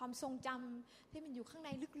ยวกับความทรงจำที่มันอยู่ข้างใน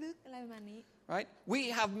ลึกๆอะไรประมาณนี้ Right? We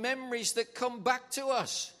have memories that come back to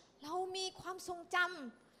us. เรามีความทรงจ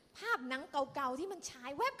ำภาพหนังเก่าๆที่มันฉาย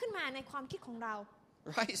แวบขึ้นมาในความคิดของเรา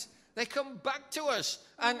Right? They come back to us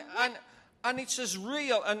and it's as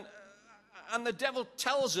real and the devil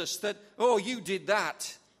tells us that, oh, you did that.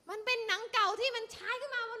 มันเป็นหนังเก่าที่มันฉายขึ้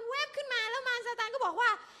นมามันแวบขึ้นมาแล้วมารซาตานก็บอกว่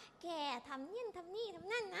าแกทำนี่ทำนี่ท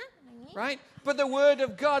ำนั่นนะอย่างนี้ Right? But the word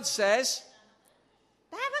of God says,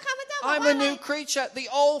 แต่พระคำพระเจ้าบอก I'm ว่า a new creature. The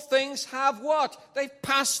old things have what? They've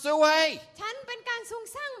passed away. ฉันเป็นการทรง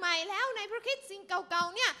สร้างใหม่แล้วในพระคริสต์สิ่งเก่า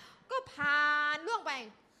ๆเนี่ยก็ผ่านล่วงไป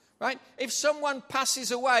Right? If someone passes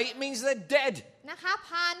away, it means they're dead. นะคะ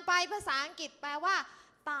ผ่านไปภาษาอังกฤษแปลว่า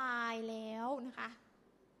ตายแล้วนะคะ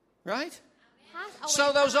Right? Pass away So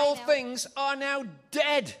those ตาย old แล้ว things are now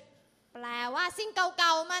dead. แปลว่าสิ่งเก่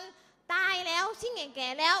าๆมันตายแล้วสิ่งแก่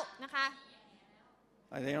ๆแล้วนะคะ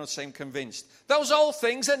They don't seem convinced. Those old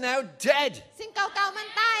things are now dead. สิ่งเก่าๆมัน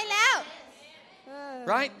ตายแล้ว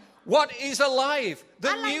Right? What is alive?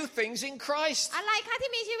 The Alive. new things in Christ. อะไรคะ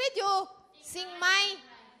ที่มีชีวิตอยู่สิ่งใหม่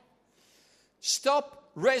Stop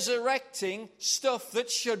resurrecting stuff that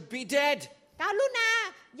should be dead. กรุณา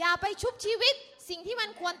อย่าไปชุบชีวิตสิ่งที่มัน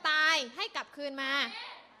ควรตายให้กลับคืนมา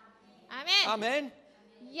อาเมน Amen.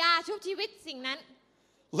 อย่าชุบชีวิตสิ่งนั้น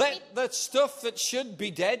Let the stuff that should be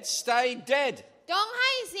dead stay dead. จงใ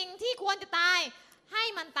ห้สิ่งที่ควรจะตายให้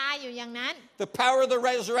มันตายอยู่อย่างนั้น The power of the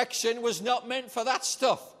resurrection was not meant for that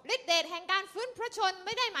stuff. ฤทธิ์เดชแห่งการฟื้นพระชนไ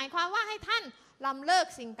ม่ได้หมายความว่าให้ท่านล้ำเลิก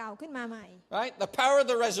สิ่งเก่าขึ้นมาใหม่ Right? The power of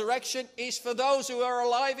the resurrection is for those who are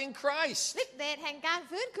alive in Christ. ฤทธิ์เดชแห่งการ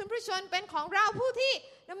ฟื้นคืนพระชนเป็นของเราผู้ที่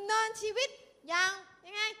ดำเนินชีวิตอย่าง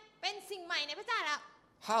ยังไงเป็นสิ่งใหม่ในพระเจ้าแล้ว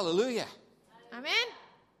Hallelujah. อาเมน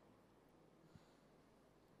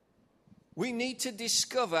We need to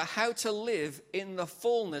discover how to live in the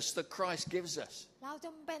fullness that Christ gives us. เราจ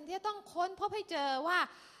ำเป็นที่จะต้องค้นพบให้เจอว่า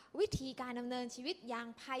วิธีการดำเนินชีวิตอย่าง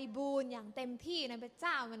ไพบูลย์อย่างเต็มที่ในพระเ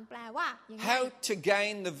จ้ามันแปลว่าอย่างไร How to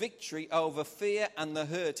gain the victory over fear and the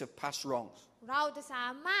hurt of past wrongs. เราจะสา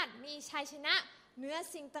มารถมีชัยชนะเหนือ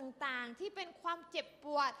สิ่งต่างๆที่เป็นความเจ็บป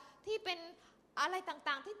วดที่เป็นอะไร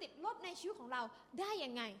ต่างๆที่ติดลบในชีวิตของเราได้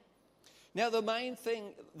ยังไง Now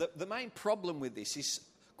the main problem with this is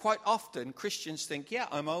quite often Christians think, yeah,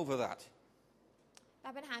 I'm over that. แต่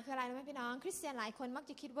ปัญหาคืออะไรรู้ไหมพี่น้องคริสเตียนหลายคนมัก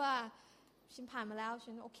จะคิดว่าฉันผ่านมาแล้ว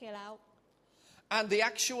ฉันโอเคแล้ว And the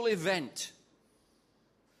actual event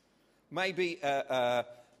may be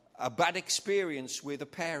a bad experience with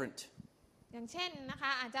a parent. อย่างเช่นนะค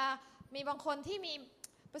ะอาจจะมีบางคนที่มี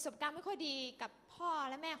ประสบการณ์ไม่ค่อยดีกับพ่อ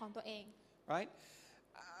และแม่ของตัวเอง Right?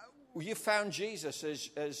 You found Jesus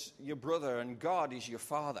as your brother and God is your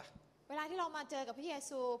father. เวลาที่เรามาเจอกับพระเย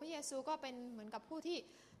ซูก็เป็นเหมือนกับผู้ที่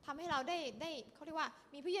ทำให้เราได้เขาเรียกว่า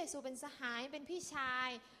มีพระเยซูเป็นสหายเป็นพี่ชาย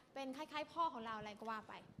เป็นคล้ายๆพ่อของเราอะไรก็ว่า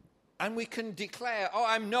ไป And we can declare, oh,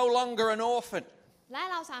 I'm no longer an orphan. และ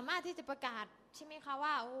เราสามารถที่จะประกาศใช่ไหมคะ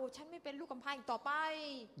ว่าโอ้ฉันไม่เป็นลูกกำพร้าอีกต่อไป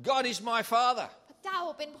God is my father. พระเจ้า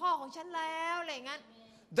เป็นพ่อของฉันแล้วอะไรอย่างนั้น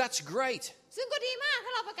That's great. ซึ่งก็ดีมากถ้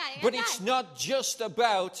าเราประกาศอย่าง But นั้นได้ it's not just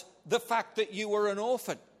about the fact that you were an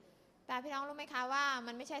orphan. แต่พี่น้องรู้ไหมคะว่า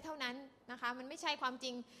มันไม่ใช่เท่านั้นนะคะมันไม่ใช่ความจ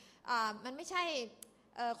ริงมันไม่ใช่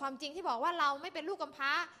ความจริงที่บอกว่าเราไม่เป็นลูกกำพร้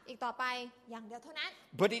าอีกต่อไปอย่างเดียวเท่านั้น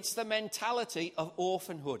But it's the mentality of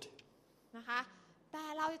orphanhood. นะคะแต่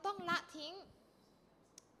เราจะต้องละทิ้ง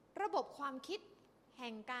ระบบความคิดแห่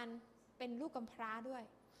งการเป็นลูกกำพร้าด้วย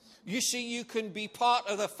You see, you can be part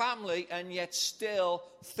of the family and yet still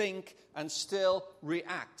think and still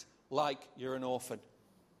react like you're an orphan.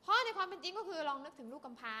 เพราะในความเป็นจริงก็คือลองนึกถึงลูกก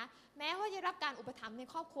ำพร้าแม้ว่าจะรับการอุปถัมภ์ใน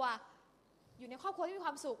ครอบครัวอยู่ในครอบครัวที่มีค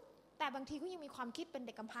วามสุขแต่บางทีก็ยังมีความคิดเป็นเ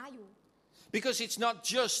ด็กกำพร้าอยู่ Because it's not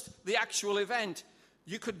just the actual event.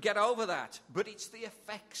 You could get over that. But it's the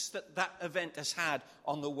effects that that event has had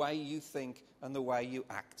on the way you think and the way you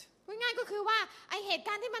act. พูดง่ายก็คือว่าไอเหตุก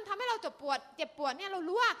ารณ์ที่มันทำให้เราเจ็บปวดเนี่ยเรา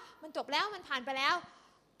รู้ว่ามันจบแล้วมันผ่านไปแล้ว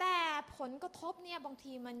แต่ผลกระทบเนี่ยบาง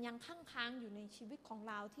ทีมันยังค้างอยู่ในชีวิตของ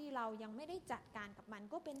เราที่เรายังไม่ได้จัดการกับมัน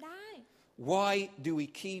ก็เป็นได้ Why do we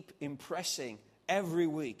keep impressing every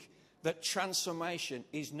week that transformation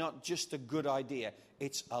is not just a good idea,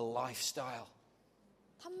 it's a lifestyle?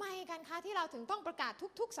 ทำไมกันคะที่เราถึงต้องประกาศ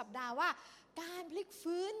ทุกๆสัปดาห์ว่าการพลิก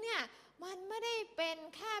ฟื้นเนี่ยมันไม่ได้เป็น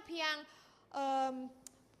แค่เพียง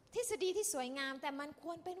ทฤษฎีที่สวยงามแต่มันค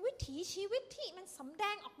วรเป็นวิถีชีวิตที่มันสำแด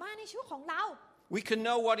งออกมาในชีวิตของเรา We can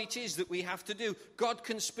know what it is that we have to do. God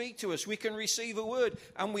can speak to us. We can receive a word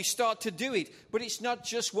and we start to do it. But it's not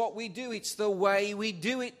just what we do, it's the way we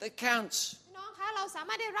do it that counts. พี่น้องคะเราสาม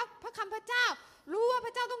ารถได้รับพระคำพระเจ้ารู้ว่าพร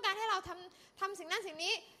ะเจ้าต้องการให้เราทำสิ่งนั้นสิ่ง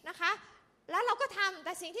นี้นะคะแล้วเราก็ทำแ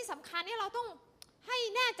ต่สิ่งที่สำคัญเนี่ยเราต้องให้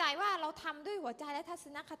แน่ใจว่าเราทำด้วยหัวใจและทัศ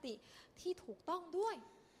นคติที่ถูกต้องด้วย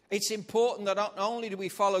It's important that not only do we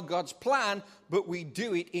follow God's plan, but we do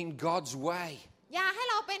it in God's way. อย่าให้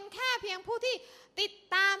เราเป็นแค่เพียงผู้ที่ติด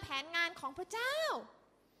ตามแผนงานของพระเจ้า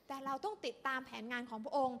แต่เราต้องติดตามแผนงานของพ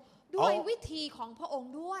ระองค์ด้วยวิธีของพระอง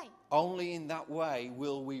ค์ด้วย Only in that way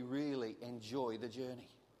will we really enjoy the journey.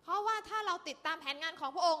 เพราะว่าถ้าเราติดตามแผนงานของ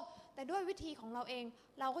พระองค์แต่ด้วยวิธีของเราเอง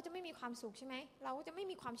เราก็จะไม่มีความสุขใช่ไหมเราก็จะไม่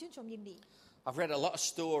มีความชื่นชมยินดี I've read a lot of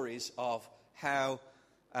stories of how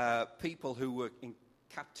people who were in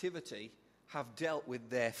captivity have dealt with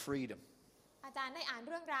their freedom. อาจารย์ได้อ่าน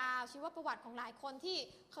เรื่องราวชีวประวัติของหลายคนที่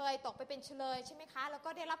เคยตกไปเป็นเฉลยใช่ไหมคะแล้วก็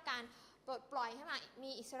ได้รับการปลดปล่อยให้มา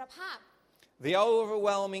มีอิสรภาพ The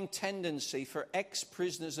overwhelming tendency for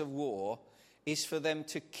ex-prisoners of war is for them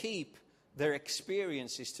to keep their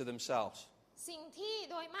experiences to themselves. สิ่งที่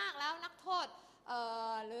โดยมากแล้วนักโทษ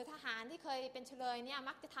หรือทหารที่เคยเป็นเฉลยเนี่ย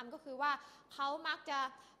มักจะทำก็คือว่าเขามักจะ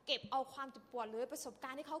เก็บเอาความเจ็บปวดหรือประสบกา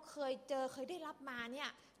รณ์ที่เขาเคยเจอเคยได้รับมาเนี่ย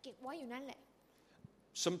เก็บไว้อยู่นั่นแหละ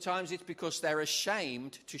Sometimes it's because they're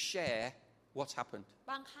ashamed to share what's happened?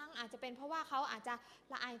 บางครั้งอาจจะเป็นเพราะว่าเขาอาจจะ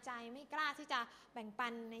ละอายใจไม่กล้าที่จะแบ่งปั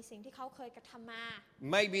นในสิ่งที่เขาเคยกระทำมา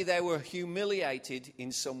Maybe they were humiliated in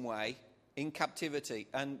some way in captivity,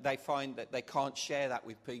 and they find that they can't share that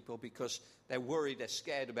with people because they're worried, they're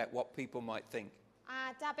scared about what people might think. อา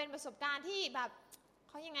จจะเป็นประสบการณ์ที่แบบ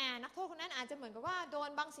เขายังไงนักโทษคนนั้นอาจจะเหมือนกับว่าโดน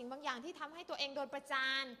บางสิ่งบางอย่างที่ทำให้ตัวเองโดนประจา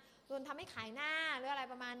นโดนทำให้ขายหน้าหรืออะไร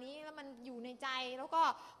ประมาณนี้แล้วมันอยู่ในใจแล้วก็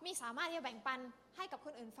ไม่สามารถที่จะแบ่งปันให้กับค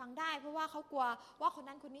นอื่นฟังได้เพราะว่าเขากลัวว่าคน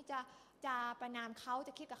นั้นคนนี้จะประณามเขาจ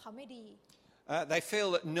ะคิดกับเขาไม่ดี They feel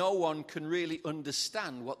that no one can really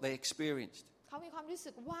understand what they experienced. เขามีความรู้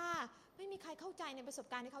สึกว่าไม่มีใครเข้าใจในประสบ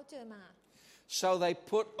การณ์ที่เขาเจอมา So they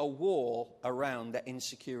put a wall around their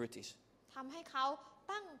insecurities. ทำให้เขา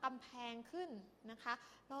ตั้งกำแพงขึ้นนะคะ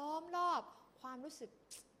ล้อมรอบความรู้สึก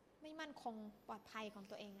ไม่มั่นคงปลอดภัยของ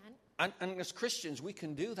ตัวเองนั้น And as Christians, we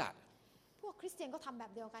can do that. พวกคริสเตียนก็ทำแบ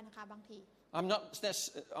บเดียวกันนะคะบางที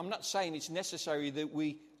I'm not saying it's necessary that we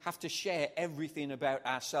have to share everything about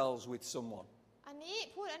ourselves with someone. อัน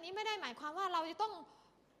นี้ไม่ได้หมายความว่าเราจะต้อง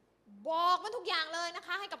บอกมันทุกอย่างเลยนะค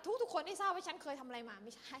ะให้กับทุกคนได้ทราบว่าฉันเคยทำอะไรมาไ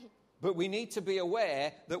ม่ใช่ But we need to be aware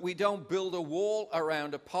that we don't build a wall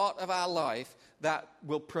around a part of our life that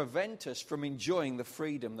will prevent us from enjoying the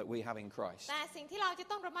freedom that we have in Christ. แต่สิ่งที่เราจะ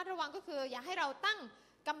ต้องระมัดระวังก็คืออย่าให้เราตั้ง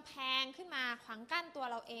กำแพงขึ้นมาขวางกั้นตัว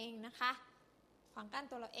เราเองนะคะขวางกั้น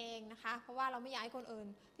ตัวเราเองนะคะเพราะว่าเราไม่อยากให้คนอื่น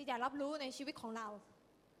ที่จะรับรู้ในชีวิตของเรา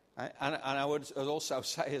And I would also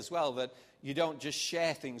say as well that you don't just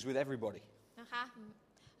share things with everybody. นะคะ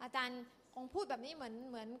อาจารย์คงพูดแบบนี้เห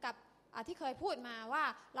มือนกับที่เคยพูดมาว่า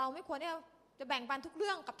เราไม่ควรที่จะแบ่งปันทุกเ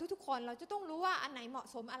รื่องกับทุกๆคนเราจะต้องรู้ว่าอันไหนเหมาะ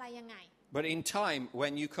สมอะไรยังไง But in time,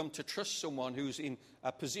 when you come to trust someone who's in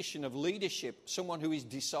a position of leadership, someone who is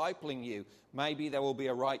discipling you, maybe there will be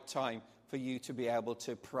a right time for you to be able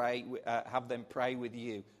to pray, have them pray with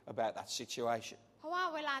you about that situation. เพราะว่า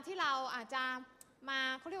เวลาที่เราอาจจะมา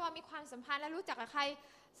เขาเรียกว่ามีความสัมพันธ์และรู้จักกับใคร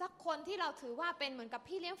สักคนที่เราถือว่าเป็นเหมือนกับ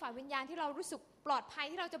พี่เลี้ยงฝ่ายวิญญาณที่เรารู้สึกปลอดภัย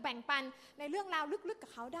ที่เราจะแบ่งปันในเรื่องราวลึกๆกั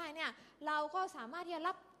บเขาได้เนี่ยเราก็สามารถที่จะ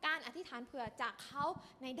รับการอธิษฐานเผื่อจากเขา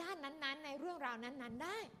ในด้านนั้นๆในเรื่องราวนั้นๆไ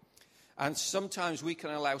ด้ And sometimes we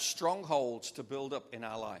can allow strongholds to build up in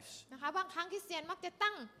our lives. นะคะบางครั้งคริสเตียนมักจะ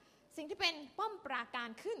ตั้งสิ่งที่เป็นป้อมปราการ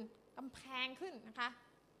ขึ้นกำแพงขึ้นนะคะ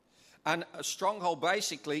And a stronghold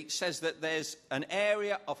basically says that there's an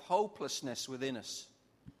area of hopelessness within us.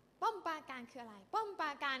 ป้อมปราการคืออะไรป้อมปร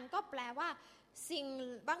าการก็แปลว่าสิ่ง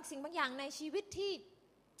บางอย่างในชีวิตที่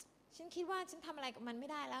ฉันคิดว่าฉันทำอะไรกับมันไม่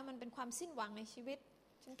ได้แล้วมันเป็นความสิ้นหวังในชีวิต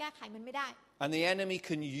ฉันแก้ไขมันไม่ได้ And the enemy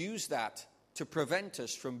can use that to prevent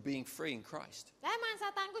us from being free in Christ. และมารซา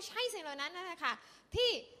ตานก็ใช้สิ่งเหล่านั้นนั่นแหละค่ะที่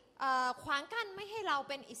ขวางกั้นไม่ให้เรา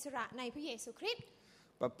เป็นอิสระในพระเยซูคริสต์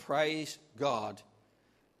But praise God,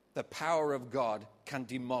 the power of God can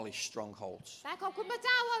demolish strongholds. แต่ขอบคุณพระเ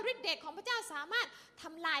จ้าว่าฤทธิ์เดชของพระเจ้าสามารถท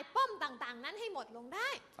ำลายป้อมต่างๆนั้นให้หมดลงได้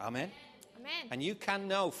Amen. อาเมน And you can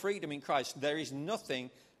know freedom in Christ. There is nothing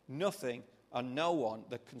and no one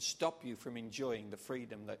that can stop you from enjoying the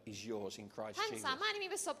freedom that is yours in Christ ท่าน Jesus. สามารถมี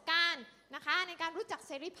ประสบการณ์นะคะในการรู้จักเ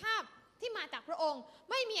สรีภาพที่มาจากพระองค์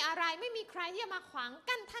ไม่มีอะไรไม่มีใครที่จะมาขวาง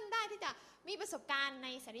กั้นท่านได้ที่จะมีประสบการณ์ใน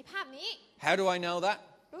เสรีภาพนี้ How do I know that?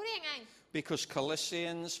 รู้ได้ยังไง Because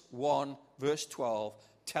Colossians 1 verse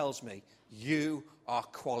 12 tells me you are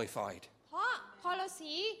qualified. เพราะโคโล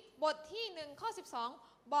สีบทที่1ข้อ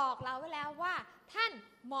12บอกเราไว้แล้วว่าท่าน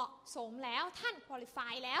เหมาะสมแล้วท่าน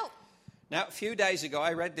qualify แล้ว Now, a few days ago,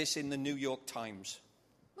 I read this in the New York Times.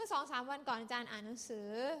 เมื่อ 2-3 วันก่อนอาจารย์อ่านหนังสือ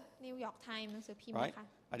นิวยอร์กไทม์หนังสือพิมพ์ Right? นะคะ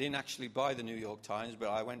I didn't actually buy the New York Times, but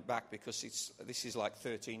I went back because this is like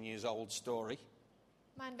 13 years old story.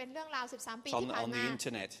 มันเป็นเรื่องราว13 ปี It's ที่ผ่าน on มา the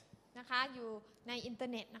internet. นะคะอยู่ในอินเทอ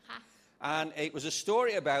ร์เน็ตนะคะ And it was a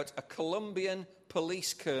story about a Colombian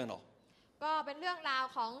police colonel. ก็เป็นเรื่องราว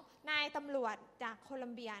ของนายตำรวจจากโคลั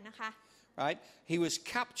มเบียนะคะ Right? He was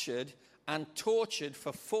captured and tortured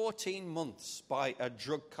for 14 months by a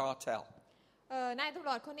drug cartel. นายตำร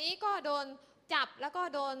วจคนนี้ก็โดนจับแล้วก็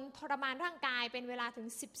โดนทรมานร่างกายเป็นเวลาถึง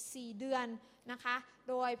14 เดือนนะคะ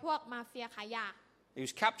โดยพวกมาเฟียขายยา He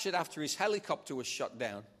was captured after his helicopter was shot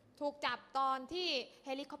down. ถูกจับตอนที่เฮ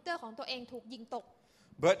ลิคอปเตอร์ของตัวเองถูกยิงตก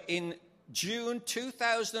But in June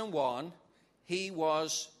 2001, he was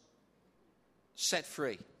set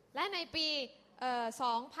free. และในปี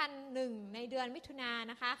 2001 ในเดือนมิถุนายน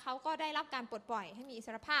นะคะเขาก็ได้รับการปลดปล่อยให้มีอิส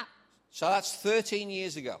รภาพ So that's 13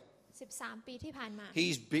 years ago. 13 ปีที่ผ่านมา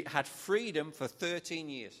He's had freedom for 13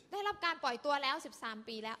 years. ได้รับการปล่อยตัวแล้ว 13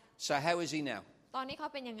 ปีแล้ว So how is he now? ตอนนี้เขา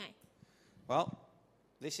เป็นยังไง Well,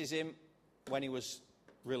 this is him when he was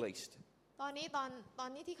released. ตอน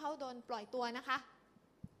นี้ที่เขาโดนปล่อยตัวนะคะ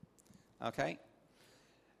Okay?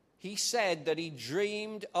 He said that he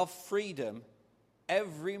dreamed of freedom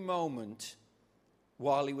every moment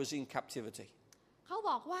while he was in captivity. เขา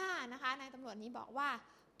บอกว่านะคะนายตำรวจนี้บอกว่า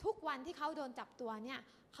ทุกวันที่เขาโดนจับตัวเนี่ย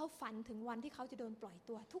เขาฝันถึงวันที่เขาจะโดนปล่อย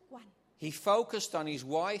ตัวทุกวัน He focused on his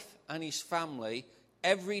wife and his family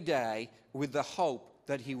every day with the hope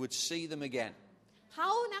that he would see them again. เขา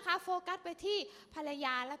นะคะโฟกัสไปที่ภรรย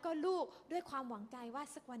าแล้วก็ลูกด้วยความหวังใจว่า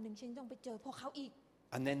สักวันหนึ่งฉันต้องไปเจอพวกเขาอีก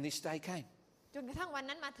And then this day came. จนกระทั่งวัน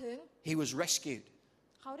นั้นมาถึง He was rescued.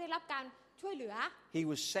 เขาได้รับการช่วยเหลือ He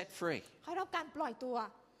was set free. เขาได้รับการปล่อยตัว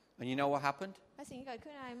And you know what happened? และสิ่งที่เกิด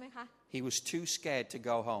ขึ้นอะไรไหมคะ He was too scared to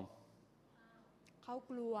go home. เขา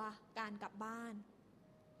กลัวการกลับบ้าน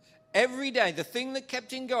Every day, the thing that kept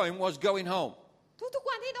him going was going home. ทุกๆ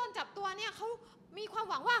วันที่โดนจับตัวเนี่ยเขามีความ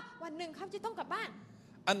หวังว่าวันหนึ่งเขาจะต้องกลับบ้าน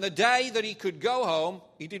And the day that he could go home,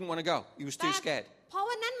 he didn't want to go. He was too แต่ scared. พอ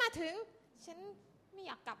วันนั้นมาถึงฉันไม่อ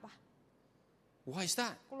ยากกลับว่ะ Why is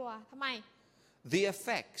that? กลัวทำไม The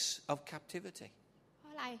effects of captivity. เพรา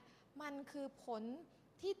ะอะไรมันคือผล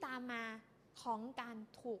ที่ตามมาของการ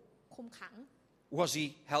ถูกคุมขัง Was he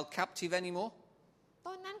held captive anymore? ต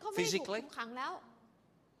อนนั้นเขาไม่ได้ถูก Physically? คุมขังแล้ว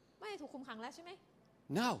ไม่ได้ถูกคุมขังแล้วใช่ไหม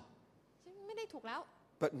No. ไม่ได้ถูกแล้ว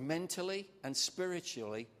But mentally and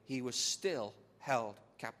spiritually, he was still held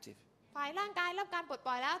captive. ฝ่ายร่างกายรับการปลดป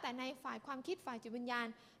ล่อยแล้วแต่ในฝ่ายความคิดฝ่ายจิตวิญญาณ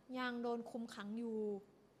ยังโดนคุมขังอยู่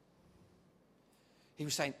He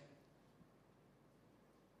was saying,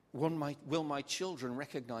 will my children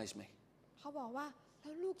recognize me? เขาบอกว่าแ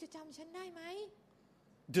ล้วลูกจะจำฉันได้ไหม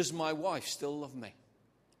Does my wife still love me?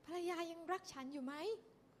 ภรรยายังรักฉันอยู่ไหม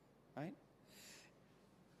Right?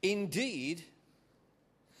 Indeed,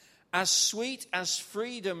 as sweet as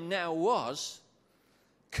freedom now was,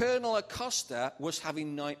 Colonel Acosta was having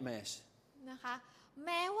nightmares. นะคะแ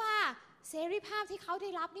ม้ว่าเสรีภาพที่เขาได้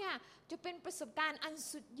รับเนี่ยจะเป็นประสบการณ์อัน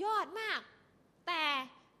สุดยอดมากแต่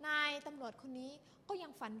นายตำรวจคนนี้ก็ยั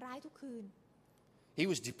งฝันร้ายทุกคืน He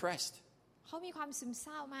was depressed. เขามีความซึมเศ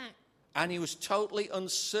ร้ามาก And he was totally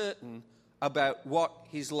uncertain about what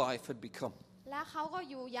his life had become. และเขาก็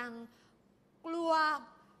อยู่อย่างกลัว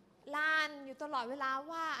ลานอยู่ตลอดเวลา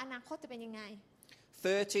ว่าอนาคตจะเป็นยังไง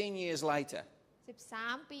 13 years later,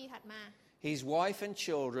 13 ปีถัดมา his wife and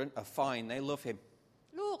children are fine. They love him.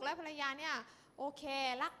 ลูกและภรรยาเนี่ยโอเค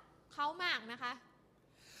รักเขามากนะคะ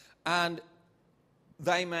And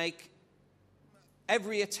they make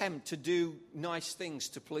every attempt to do nice things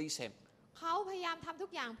to please him. เขาพยายามทำทุ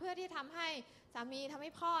กอย่างเพื่อที่ทำให้สามีทำใ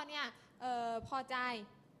ห้พ่อเนี่ยพอใจ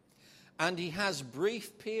And he has brief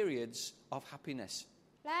periods of happiness.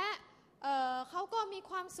 และเขาก็มี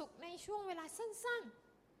ความสุขในช่วงเวลาสั้น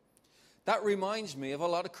That reminds me of a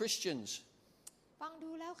lot of Christians. ๆฟังดู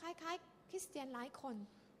แล้วคล้ายๆคริสเตียนหลายคน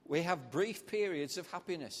We have brief periods of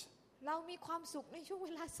happiness. เรามีความสุขในช่วงเว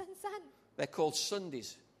ลาสั้น They're called Sundays.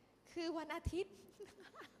 ๆคือวันอาทิตย์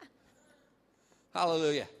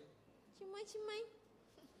Hallelujah. ใช่ไหม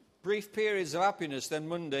Brief periods of happiness, then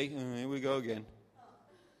Monday, here we go again.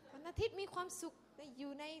 วันอาทิตย์มีความสุขอ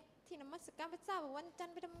ยู่ในที่นมัสการพระเจ้าวันจันท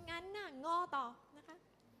ร์ไปทำงานหน้างอต่อนะคะ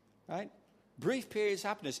Right? Brief periods of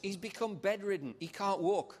happiness. He's become bedridden. He can't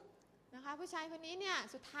walk. นะคะผู้ชายคนนี้เนี่ย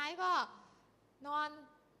สุดท้ายก็น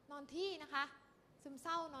อนที่นะคะซึมเศ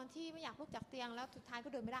ร้านอนที่ไม่อยากลุกจากเตียงแล้วสุดท้ายก็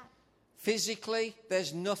เดินไม่ได้ Physically,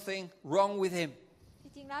 there's nothing wrong with him, จ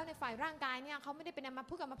ริงๆแล้วในฝ่ายร่างกายเนี่ยเขาไม่ได้เป็นอัม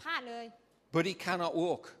พฤกษ์อัมพาตเลย but he cannot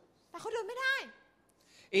walk. แต่เขาเดินไม่ได้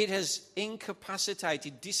It has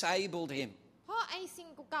incapacitated, disabled him. เพราะไอ้สิ่ง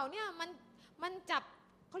เก่าๆเนี่ยมันจับ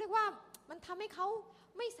เขาเรียกว่ามันทำให้เขา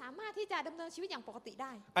ไม่สามารถที่จะดำเนินชีวิตอย่างปกติไ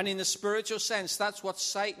ด้ And in the spiritual sense, that's what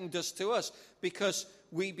Satan does to us because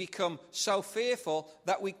we become so fearful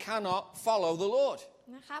that we cannot follow the Lord.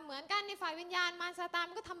 นะคะเหมือนกันในฝ่ายวิญญาณมารซาตาน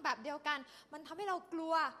มันก็ทำแบบเดียวกันมันทำให้เราก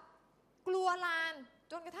ลัวลาน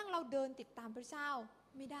จนกระทั่งเราเดินติดตามพระเจ้า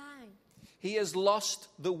ไม่ได้ He has lost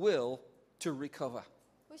the will to recover.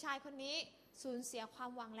 ผู้ชายคนนี้สูญเสียควา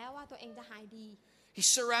มหวังแล้วว่าตัวเองจะหายดี He's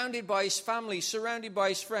surrounded by his family, surrounded by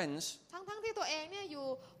his friends. ทั้งที่ตัวเองเนี่ยอยู่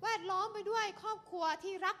แวดล้อมไปด้วยครอบครัว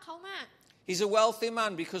ที่รักเขามาก He's a wealthy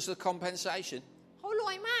man because of the compensation. เขาร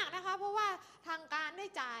วยมากนะคะเพราะว่าทางการได้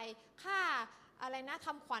จ่ายค่าอะไรนะท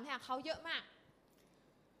ำขวัญให้เขาเยอะมาก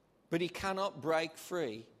But he cannot break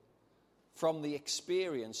free from the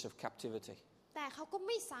experience of captivity. แต่เขาก็ไ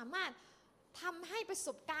ม่สามารถทำให้ประส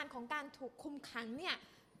บการณ์ของการถูกคุมขังเนี่ย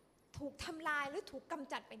ถูกทำลายหรือถูกก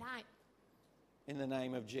ำจัดไปได้ In the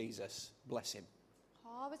name of Jesus, bless him. ข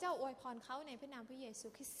อพระเจ้าอวยพรเขาในพระนามพระเยซู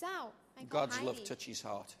คริสต์เจ้าให้เขา God's หาย love ดี touch his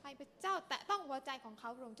heart. ให้พระเจ้าแตะต้องหัวใจของเขา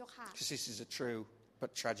พระองค์เจ้าค่ะ Because this is a true but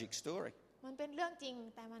tragic story. มันเป็นเรื่องจริง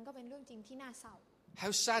แต่มันก็เป็นเรื่องจริงที่น่าเศร้า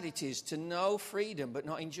How sad it is to know freedom but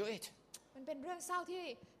not enjoy it. มัน มันเป็นเรื่องเศร้า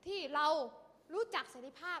ที่เรารู้จักเส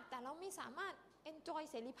รีภาพแต่เราไม่สามารถ enjoy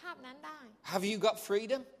เสรีภาพนั้นได้ Have you got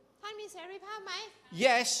freedom? ท่านมีเสรีภาพไหม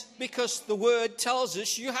Yes, because the word tells us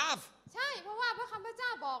you have. ใช่เพราะว่าพระคำพระเจ้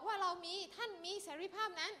าบอกว่าเรามีท่านมีเสรีภาพ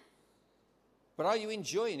นั้น But are you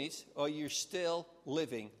enjoying it, or are you still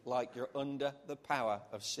living like you're under the power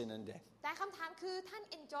of sin and death? แต่คำถามคือท่าน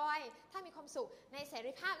enjoy ท่านมีความสุขในเส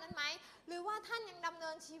รีภาพนั้นไหมหรือว่าท่านยังดำเนิ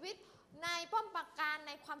นชีวิตในป้อมปราการใ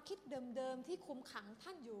นความคิดเดิมๆที่คุมขังท่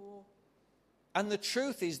านอยู่ And the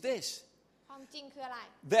truth is this: ความจริงคืออะไร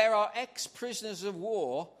there are ex-prisoners of war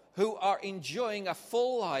who are enjoying a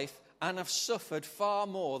full life and have suffered far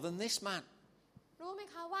more than this man. รู้ไหม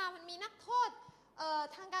คะว่ามันมีนักโทษ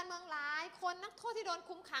ทางการเมืองหลายคนนักโทษที่โดน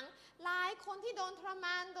คุมขังหลายคนที่โดนทรม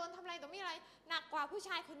านโดนทำอะไรต่อไม่อะไรหนักกว่าผู้ช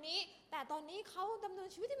ายคนนี้แต่ตอนนี้เขาดำเนิน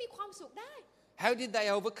ชีวิตที่มีความสุขได้ How did they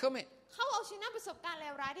overcome it? เขาเอาชนะประสบการณ์เล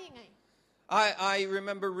วร้ายได้ยังไง I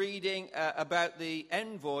remember reading about the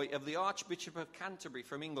envoy of the Archbishop of Canterbury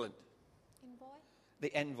from England. Envoy?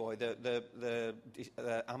 The envoy,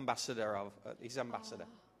 the ambassador of his ambassador.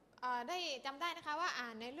 ได้จำได้นะคะว่าอ่า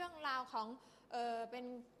นในเรื่องราวของเป็น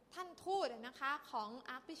ท่านทูตนะคะของ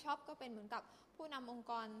Archbishop ก็เป็นเหมือนกับผู้นำองค์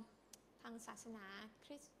กรทางศาสนาค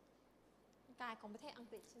ริสต์กายของประเทศอัง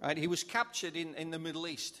กฤษ Right, he was captured in the Middle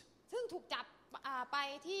East. ซึ่งถูกจับไป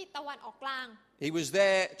ที่ตะวันออกกลาง He was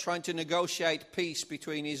there trying to negotiate peace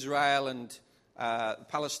between Israel and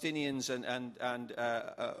Palestinians, and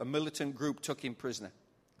a militant group took him prisoner.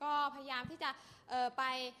 ก็พยายามที่จะไ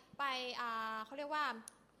ปเขาเรียกว่า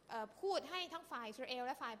พูดให้ทั้งฝ่ายอิสราเอลแ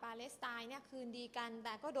ละฝ่ายปาเลสไตน์เนี่ยคืนดีกันแ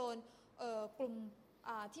ต่ก็โดนกลุ่ม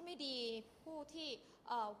ที่ไม่ดีผู้ที่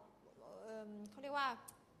เขาเรียกว่า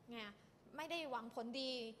ไงไม่ได้หวังผล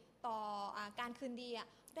ดีต่อการคืนดี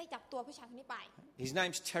ได้จับตัวผู้ชายคนนี้ไป His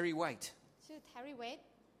name's Terry Waite. ชื่อ Terry Waite.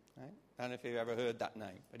 Right? I don't know if you've ever heard that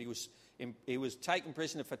name, but he was taken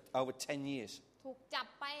prisoner for over 10 years. ถูกจับ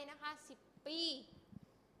ไปนะคะ10 ปี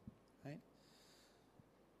Right?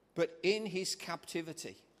 But in his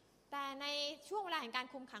captivity, แต่ในช่วงเวลาแห่งการ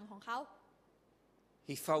คุมขังของเขา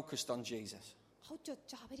he focused on Jesus. เขาจด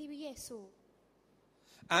จ่อไปที่พระเยซู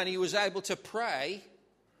And he was able to pray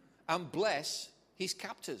and bless his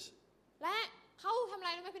captors. และเขาทำอะไร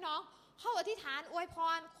รู้ไหมพี่น้องเขาอธิษฐานอวยพ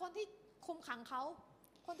รคนที่คุมขังเขา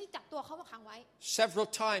คนที่จับตัวเขามาขังไว้ Several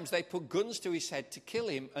times they put guns to his head to kill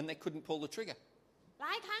him, and they couldn't pull the trigger. หล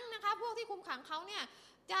ายครั้งนะคะพวกที่คุมขังเขาเนี่ย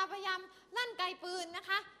จะพยายามลั่นไกปืนนะ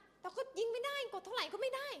คะแต่ก็ยิงไม่ได้กดเท่าไหร่ก็ไ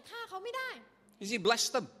ม่ได้ฆ่าเขาไม่ได้ Because he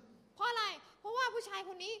blessed them. เพราะอะไรเพราะว่าผู้ชายค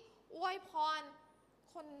นนี้อวยพร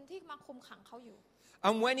คนที่มาคุมขังเขาอยู่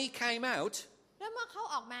And when he came out, แล้วเมื่อเขา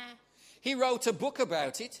ออกมา he wrote a book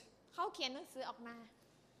about it เขาเขียนหนังสือออกมา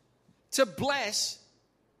to bless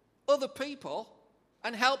other people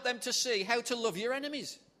and help them to see how to love your enemies.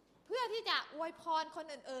 เพื่อที่จะอวยพรคน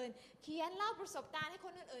อื่นๆเขียนเล่าประสบการณ์ให้ค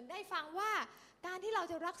นอื่นๆได้ฟังว่าการที่เรา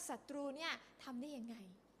จะรักศัตรูเนี่ยทำได้ยังไง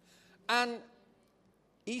And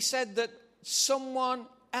he said that someone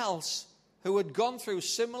else who had gone through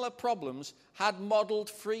similar problems had modeled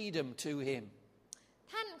freedom to him.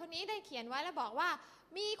 ท่านคนนี้ได้เขียนไว้แล้วบอกว่า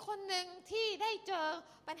มีคนหนึ่งที่ได้เจอ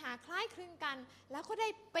ปัญหาคล้ายคลึงกันแล้วก็ได้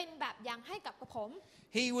เป็นแบบอย่างให้กับผม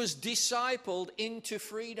He was discipled into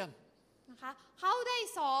freedom. นะคะเขาได้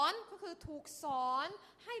สอนก็คือถูกสอน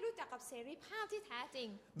ให้รู้จักกับเสรีภาพที่แท้จริง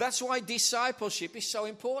That's why discipleship is so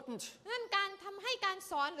important. นั่นการทำให้การ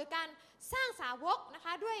สอนหรือการสร้างสาวกนะค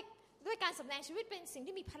ะด้วยการสำแดงชีวิตเป็นสิ่ง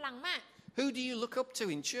ที่มีพลังมาก Who do you look up to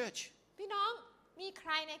in church? พี่น้องมีใค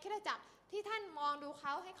รในคริสตจักรที่ท่านมองดูเข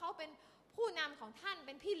าให้เขาเป็นผู้นำของท่านเ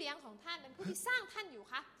ป็นพี่เลี้ยงของท่านเป็นผู้ที่สร้างท่านอยู่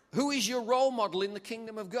คะ Who is your role model in the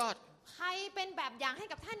kingdom of God? ใครเป็นแบบอย่างให้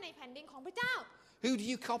กับท่านในแผ่นดินของพระเจ้า Who do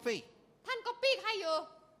you copy? ท่านก๊อปปี้ใครอยู่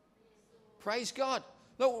Praise God.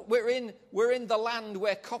 Look, we're in the land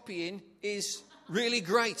where copying is really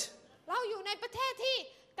great. เราอยู่ในประเทศที่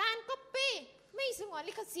การก๊อปปี้ไม่สงวน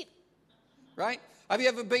ลิขสิทธิ์ Right? Have you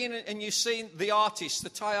ever been and you've seen the artists,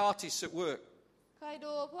 the Thai artists at work? เคย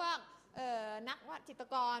ดูพวกนักวาดจิตร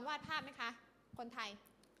กรวาดภาพไหมคะคนไทย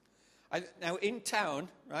Now in town,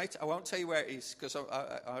 right? I won't tell you where it is because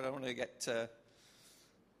I don't want to get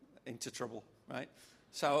into trouble, right?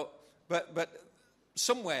 So, but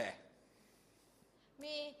somewhere,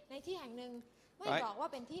 มีในที่แห่งหนึ่งไม่ right? บอกว่า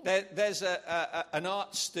เป็นที่ไหน There's an art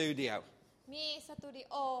studio, มีสตูดิ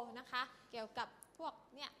โอนะคะเกี่ยวกับพวก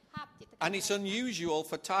เนี่ยภาพจิตรกรร and it's unusual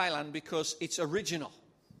for Thailand because it's original,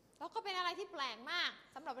 แล้วก็เป็นอะไรที่แปลกมาก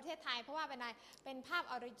สำหรับประเทศไทยเพราะว่าเป็นภาพ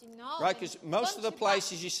ออริจินอล right? Because most of the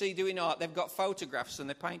places you see doing art, they've got photographs and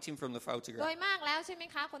they're painting from the โด photograph, ยมากแล้วใช่ไหม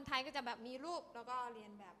คะคนไทยก็จะแบบมีรูปแล้วก็เรีย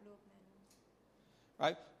นแบบรูปนั้น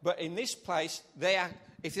right? But in this place,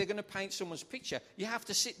 if they're going to paint someone's picture, you have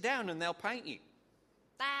to sit down and they'll paint you.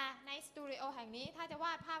 แต่ในสตูดิโอแห่งนี้ถ้าจะว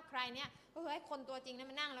าดภาพใครเนี่ยก็คือให้คนตัวจริงเนี่ย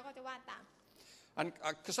มานั่งแล้วก็จะวาดตาม And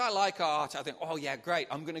because I like art, I think, oh yeah, great,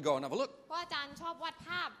 I'm going to go and have a look. เพราะอาจารย์ชอบวาดภ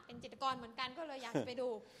าพเป็นจิตรกรเหมือนกันก็เลยอยากจะไปดู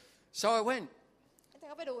So I went. อาจาร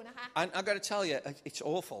ย์ก็ไปดูนะคะ And I've got to tell you, it's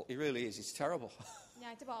awful. It really is. It's terrible. อย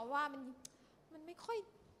ากจะบอกว่ามันไม่ค่อย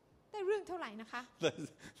ได้เรื่องเท่าไหร่นะคะ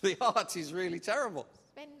The art is really terrible.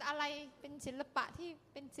 เป็นอะไรเป็นศิลปะที่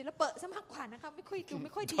เป็นศิลปะซะมากกว่านะคะไม่ค่อ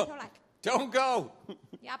ยดีเท่าไหร่ Don't go.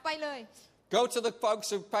 อย่าไปเลย Go to the folks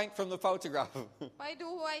who paint from the photograph. ไปดู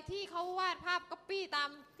ไอ้ที่เขาวาดภาพก๊อปปี้ตาม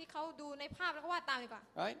ที่เขาดูในภาพแล้วก็วาดตามดีกว่า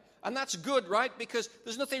Right? And that's good, right? Because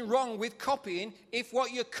there's nothing wrong with copying if what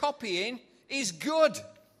you're copying is good.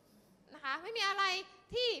 นะคะไม่มีอะไร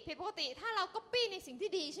ที่ผิดปกติถ้าเราก๊อปปี้ในสิ่งที่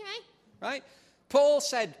ดีใช่ไหม Right? Paul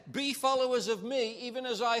said, be followers of me even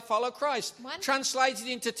as I follow Christ. Translated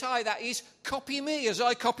into Thai, that is, copy me as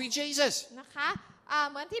I copy Jesus. นะคะ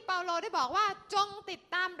เหมือนที่เปาโลได้บอกว่าจงติด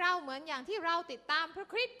ตามเราเหมือนอย่างที่เราติดตามพระ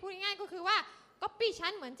คริสต์พูดง่ายๆก็คือว่าก๊อปปี้ฉั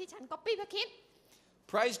นเหมือนที่ฉันก๊อปปี้พระคริสต์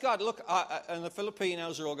Praise God. Look, and the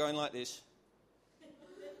Filipinos are all going like this.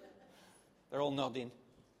 They're all nodding.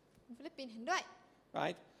 ฟิลิปปินส์เห็นด้วย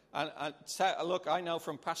Right? And look, I know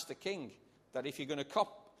from Pastor King that if you're going to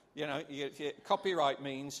copyright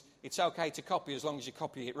means it's okay to copy as long as you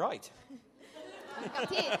copy it right. กับ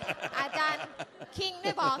ที่อาจารย์คิงไ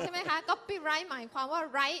ด้บอกใช่ไหมคะ copyright หมายความว่า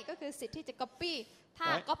right ก็คือสิทธิ์ที่จะ copy ถ้า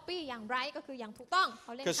copy อย่าง right ก็คืออย่างถูกต้องเข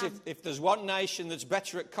าเล่น Because if there's one nation that's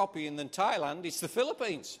better at copying than Thailand, it's the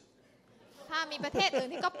Philippines. ถ้ามีประเทศอื่น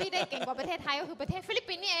ที่ copy ได้เก่งกว่าประเทศไทยก็คือประเทศฟิลิป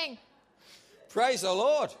ปินส์นี่เอง Praise the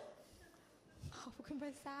Lord. ขอบคุณพร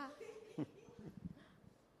ะเจ้า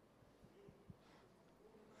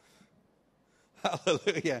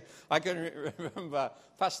Hallelujah. I can remember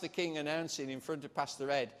Pastor King announcing in front of Pastor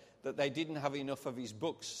Ed that they didn't have enough of his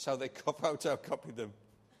books, so they photocopied them.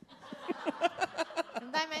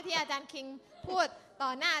 ได้ไหมที่อาจารย์คิงพูดต่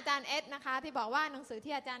อหน้าอาจารย์เอ็ดนะคะที่บอกว่าหนังสือ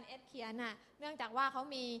ที่อาจารย์เอ็ดเขียนน่ะเนื่องจากว่าเขา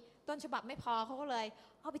มีต้นฉบับไม่พอเขาก็เลย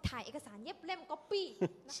เอาไปถ่ายเอกสารเย็บเล่มก๊อปปี้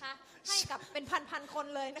นะคะให้กับเป็นพันคน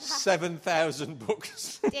เลยนะคะ 7,000 books.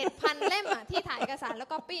 7,000 เล่มอ่ะที่ถ่ายเอกสารแล้ว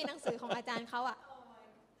ก๊อปปี้หนังสือของอาจารย์เขาอ่ะ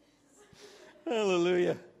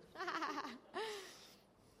Hallelujah.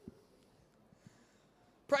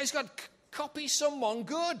 Praise God. Copy someone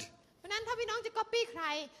good. เพราะนั้นถ้าพี่น้องจะก๊อปปี้ใคร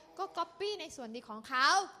ก็ก๊อปปี้ในส่วนดีของเขา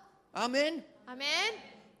Amen. อาเมน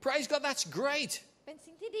Praise God. That's great. เป็น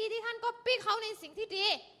สิ่งที่ดีที่ท่านก๊อปปี้เขาในสิ่งที่ดี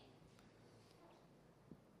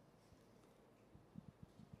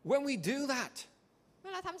When we do that, เมื่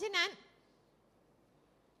อเราทำเช่นนั้น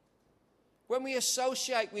when we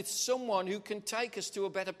associate with someone who can take us to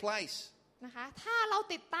a better place, นะคะถ้าเรา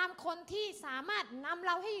ติดตามคนที่สามารถนำเ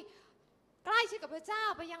ราให้ใกล้ชิดกับพระเจ้า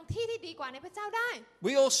ไปยังที่ที่ดีกว่าในพระเจ้าได้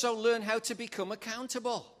we also learn how to become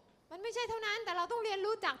accountable. มันไม่ใช่เท่านั้นแต่เราต้องเรียน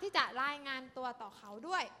รู้จักที่จะรายงานตัวต่อเขา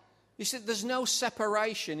ด้วย You see, there's no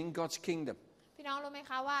separation in God's kingdom. พี่น้องรู้ไหม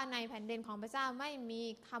คะว่าในแผ่นดินของพระเจ้าไม่มี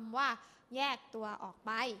คำว่าแยกตัวออกไ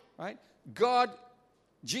ป Right?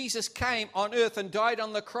 Jesus came on earth and died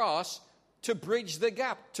on the cross to bridge the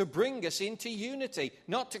gap, to bring us into unity,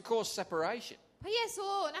 not to cause separation. พระเยซู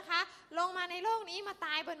นะคะลงมาในโลกนี้มาต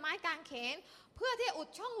ายบนไม้กางเขนเพื่อที่อุด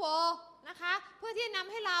ช่องโหว่นะคะเพื่อที่น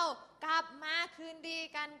ำให้เรากลับมาคืนดี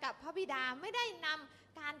กันกับพระบิดาไม่ได้น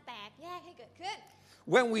ำการแตกแยกให้เกิดขึ้น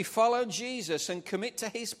When we follow Jesus and commit to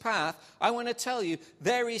his path, I want to tell you,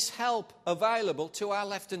 there is help available to our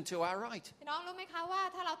left and to our right. พี่น้องรู้ไหมคะว่า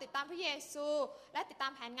ถ้าเราติดตามพระเยซูและติดตา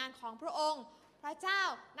มแผนงานของพระองค์พระเจ้า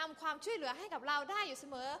นำความช่วยเหลือให้กับเราได้อยู่เส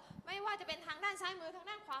มอไม่ว่าจะเป็นทางด้านซ้ายมือทาง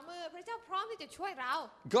ด้านขวามือพระเจ้าพร้อมที่จะช่วยเรา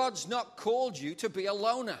God's not called you to be a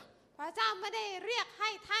loner. พระเจ้าไม่ได้เรียกให้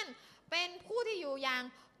ท่านเป็นผู้ที่อยู่อย่าง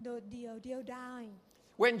โดดเดี่ยวเดียวดาย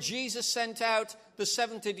When Jesus sent out the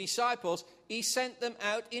 70 disciples, he sent them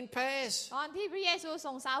out in pairs. ตอนที่พระเยซู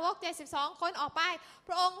ส่งสาวก72คนออกไปพ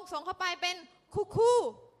ระองค์ส่งเข้าไปเป็นคู่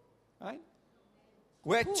Right?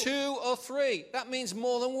 Where 2 or 3, that means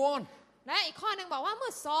more than one. และอีกข้อหนึ่งบอกว่าเมื่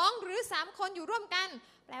อ2หรือ3คนอยู่ร่วมกัน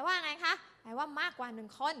แปลว่าไงคะแปลว่ามากกว่า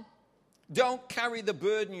1คน Don't carry the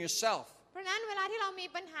burden yourself. เพราะนั้นเวลาที่เรามี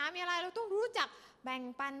ปัญหามีอะไรเราต้องรู้จักแบ่ง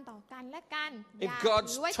ปันต่อกันและกัน If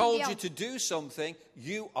God's told you to do something,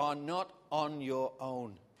 you are not on your own.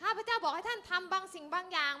 ถ้าพระเจ้าบอกให้ท่านทำบางสิ่งบาง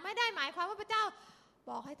อย่างไม่ได้หมายความว่าพระเจ้า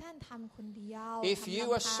บอกให้ท่านทำคนเดียว If you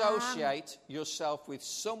associate yourself with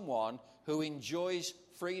someone who enjoys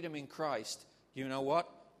freedom in Christ, you know what?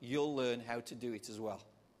 You'll learn how to do it as well.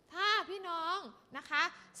 ถ้าพี่น้องนะคะ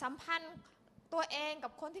สัมพันธ์ตัวเองกั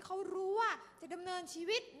บคนที่เขารู้ว่าจะดำเนินชี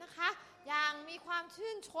วิตนะคะอย่างมีความ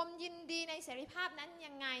ชื่นชมยินดีในเสรีภาพนั้น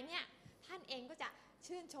ยังไงเนี่ยท่านเองก็จะ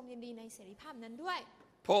ชื่นชมยินดีในเสรีภาพนั้นด้วย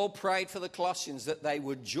Paul prayed for the Colossians that they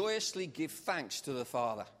would joyously give thanks to the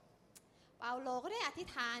Father. เปาโลก็ได้อธิษ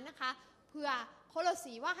ฐานนะคะเพื่อโคโล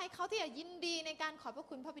สีว่าให้เขาที่จะยินดีในการขอบพระ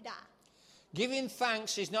คุณพระบิดา Giving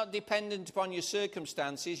thanks is not dependent upon your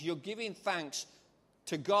circumstances. You're giving thanks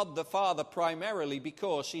to God the Father primarily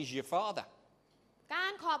because He's your Father. กา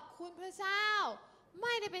รขอบคุณพระเจ้าไ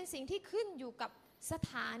ม่ได้เป็นสิ่งที่ขึ้นอยู่กับส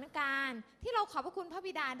ถานการณ์ที่เราขอบพระคุณพระ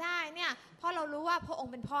บิดาได้เนี่ยเพราะเรารู้ว่าพระอง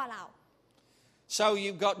ค์เป็นพ่อเรา So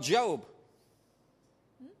you've got Job.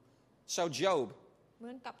 So Job, เห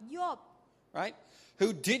มือนกับโยบ right, who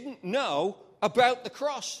didn't know about the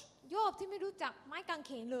cross. โยบที่ไม่รู้จักไม้กางเ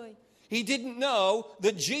ขนเลย He didn't know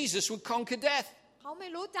that Jesus would conquer death. เขาไม่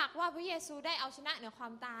รู้จักว่าพระเยซูได้เอาชนะเหนือควา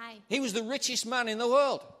มตาย He was the richest man in the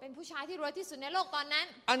world. เป็นผู้ชายที่รวยที่สุดในโลกตอนนั้น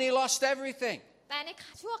And he lost everything. แต่ใน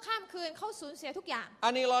ชั่วข้ามคืนเขาสูญเสียทุกอย่าง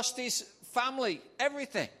And he lost his family,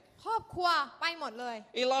 everything. ครอบครัวไปหมดเลย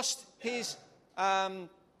He lost his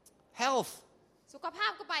health. สุขภา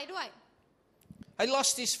พก็ไปด้วย He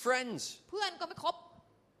lost his friends. เพื่อนก็ไม่คบ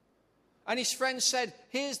And his friends said,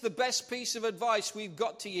 here's the best piece of advice we've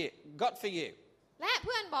got for you. และเ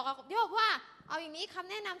พื่อนบอกกับโยบว่าเอาอย่างนี้คำ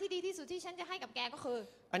แนะนำที่ดีที่สุดที่ฉันจะให้กับแกก็คือ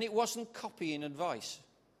And it wasn't copying advice.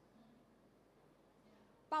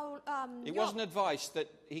 เปา It โยบ wasn't advice that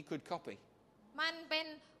he could copy. มันเป็น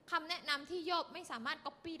คำแนะนำที่โยบไม่สามารถ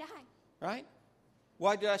ก๊อปปี้ได้ Right?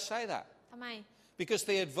 Why did I say that? ทำไม Because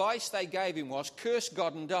the advice they gave him was curse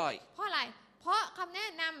God and die. เพราะอะไร เพราะคำแนะ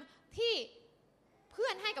นำที่เพื่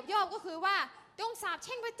อนให้กับโยบก็คือว่าจงสาปแ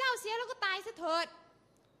ช่งพระเจ้าเสียแล้วก็ตายซะเถิด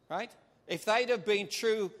Right? If they'd have been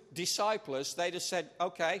true disciples, they'd have said,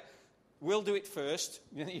 okay, we'll do it first,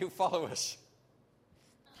 you follow us.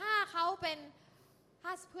 ถ้าเขาเป็นถ้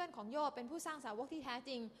าเพื่อนของโยบเป็นผู้สร้างสาวกที่แท้จ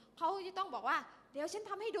ริงเขาจะต้องบอกว่าเดี๋ยวฉัน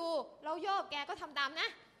ทำให้ดูเราโยบแกก็ทำตามนะ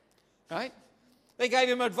Right? They gave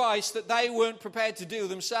him advice that they weren't prepared to do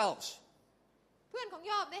themselves. เพื่อนของโ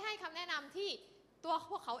ยบได้ให้คำแนะนำที่ตัว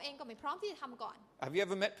พวกเขาเองก็ไม่พร้อมที่จะทำก่อน Have you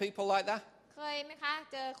ever met people like that? เคยไหมคะ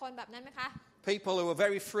เจอคนแบบนั้นไหมคะ People who are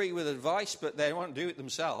very free with advice, but they won't do it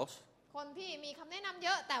themselves. คนที่มีคำแนะนำเย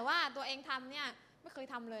อะแต่ว่าตัวเองทำเนี่ยไม่เคย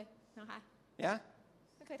ทำเลยนะคะ Yeah?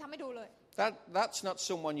 ไม่เคยทำให้ดูเลย That's not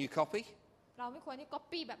someone you copy. เราไม่ควรที่ก๊อป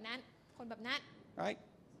ปี้แบบนั้นคนแบบนั้น Right?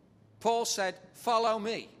 Paul said, follow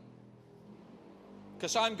me.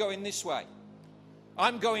 Because I'm going this way.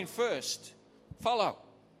 I'm going first. Follow.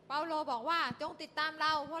 เปาโลบอกว่าจงติดตามเร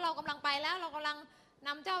าเพราะเรากำลังไปแล้วเรากำลังน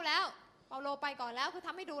ำเจ้าแล้วเปาโลไปก่อนแล้วคือท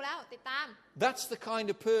ำให้ดูแล้วติดตาม That's the kind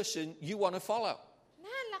of person you want to follow.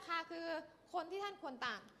 นั่นแหละค่ะคือคนที่ท่านควรต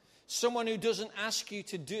าม Someone who doesn't ask you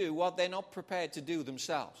to do what they're not prepared to do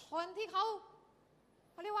themselves. คนที่เขา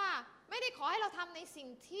เรียกว่าไม่ได้ขอให้เราทำในสิ่ง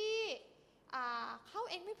ที่เขา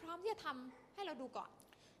เองไม่พร้อมที่จะทำให้เราดูก่อน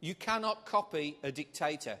You cannot copy a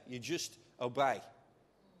dictator. You just obey.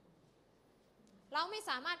 เราไม่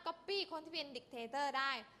สามารถก๊อปปี้คนที่เป็นดิกเตเตอร์ไ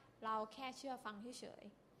ด้เราแค่เชื่อฟังเฉย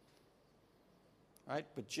Right?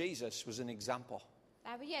 But Jesus was an example. ๆแ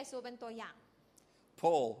ต่พระเยซูเป็นตัวอย่าง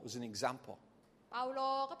Paul was an example. เปาโล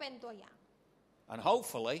ก็เป็นตัวอย่าง And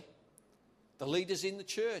hopefully, the leaders in the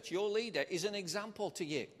church, your leader, is an example to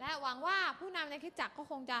you. และหวังว่าผู้นำในคริสตจักรก็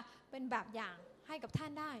คงจะเป็นแบบอย่างให้กับท่า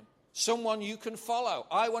นได้ Someone you can follow.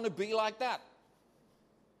 I want to be like that.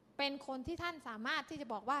 เป็นคนที่ท่านสามารถที่จะ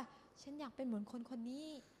บอกว่าฉันอยากเป็นเหมือนคนคนนี้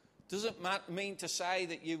Doesn't mean to say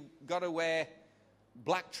that you've got to wear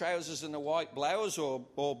black trousers and a white blouse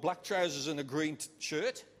or black trousers and a green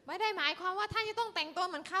shirt. ไม่ได้หมายความว่าท่านจะต้องแต่งตัว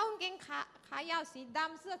เหมือนเขากางเกงขายาวสีด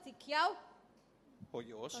ำเสื้อสีเขียว Or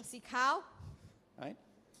yours. สีขาว Right?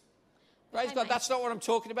 Praise God. That's not what I'm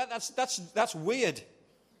talking about. That's weird.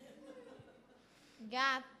 อย่า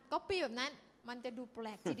ก๊อปปี้แบบนั้นมันจะดูแปล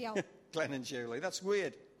กทีเดียว Glenn and Julie. That's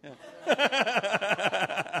weird. Yeah.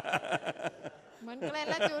 เหมือนเกรน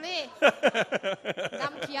และจูลี่ด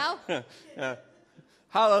ำเขียว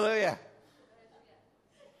Hallelujah.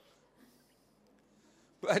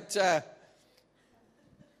 But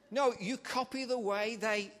no, you copy the way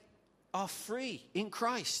they are free in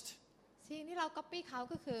Christ. สิ่งที่เราก๊อปปี้เขา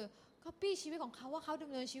ก็คือก๊อปปี้ชีวิตของเขาว่าเขาด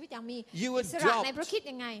ำเนินชีวิตอย่างมี You อิสระ adopt ในพระคิด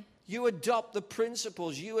ยังไง You adopt the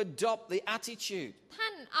principles. You adopt the attitude. ท่า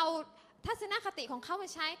นเอาทัศนคติของเขามา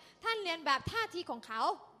ใช้ท่านเรียนแบบท่าทีของเขา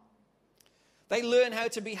They learn how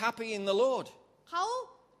to be happy in the Lord. เขา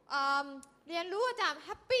เรียนรู้ว่าจะแฮ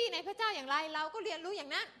ปปี้ในพระเจ้าอย่างไรเราก็เรียนรู้อย่า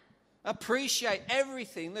งนั้น Appreciate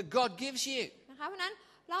everything that God gives you. นะคะเพราะนั้น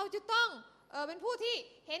เราจะต้องเป็นผู้ที่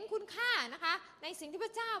เห็นคุณค่านะคะในสิ่งที่พร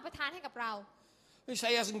ะเจ้าประทานให้กับเรา You say,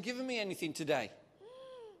 He hasn't given me anything today.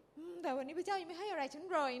 แต่วันนี้พระเจ้ายังไม่ให้อะไรฉัน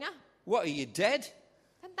เลยนะ What, are you dead?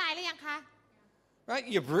 ท่านตายหรือยังคะ Right?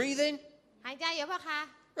 You're breathing? หายใจอยู่ปะคะ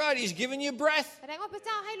Right, he's given you breath. แสดงว่าพระเ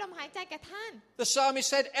จ้าให้ลมหายใจแก่ท่าน The psalmist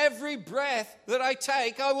said, every breath that I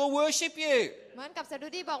take, I will worship you. เหมือนกับสดุ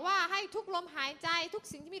ดีบอกว่าให้ทุกลมหายใจทุก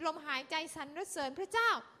สิ่งที่มีลมหายใจสรรเสริญพระเจ้า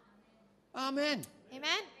Amen. เห็นไห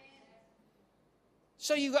ม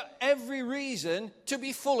So you've got every reason to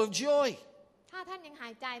be full of joy. ถ้าท่านยังหา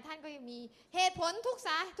ยใจท่านก็ยังมีเหตุผลทุก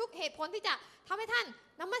เหตุผลที่จะทำให้ท่าน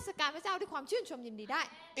นมัสการพระเจ้าด้วยความชื่นชมยินดีได้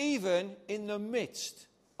Even in the midst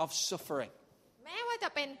of suffering. แม้ว่าจะ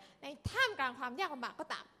เป็นในท่ามกลางความยากลำบากก็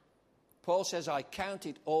ตาม Paul says, I count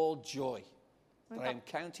it all joy that I am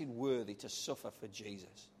counted worthy to suffer for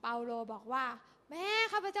Jesus. เปาโลบอกว่าแม้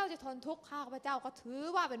ข้าพเจ้าจะทนทุกข์ข้าพเจ้าก็ถือ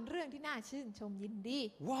ว่าเป็นเรื่องที่น่าชื่นชมยินดี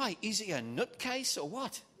Why? Is he a nutcase or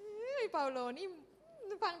what? เปาโลนี่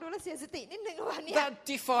ฟังดูแล้วเสียสตินิดนึงวันนี้ That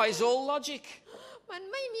defies all logic. มัน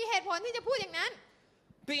ไม่มีเหตุผลที่จะพูดอย่างนั้น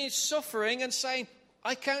Being suffering and saying,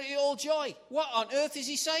 I count it all joy. What on earth is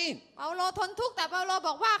he saying? เปาโลทนทุกข์แต่เปาโลบ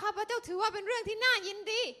อกว่าข้าพเจ้าถือว่าเป็นเรื่องที่น่ายิน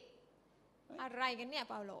ดีอะไรกันเนี่ย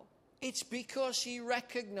เปาโล It's because he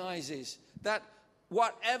recognizes that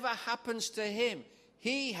whatever happens to him,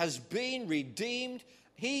 he has been redeemed.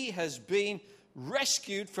 He has been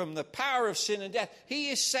rescued from the power of sin and death. He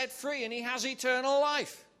is set free and he has eternal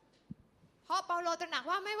life. เพราะเปาโลตระหนัก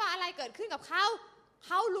ว่าไม่ว่าอะไรเกิดขึ้นกับเขาเ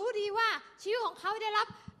ขารู้ดีว่าชีวิตของเขาได้รับ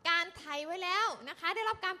การไถ่ไว้แล้วนะคะได้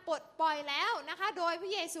รับการปลดปล่อยแล้วนะคะโดยพร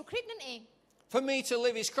ะเยซูคริสต์นั่นเอง For me to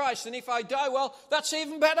live is Christ, and if I die, well, that's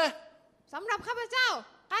even better. สำหรับข้าพเจ้า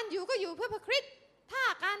การอยู่ก็อยู่เพื่อพระคริสต์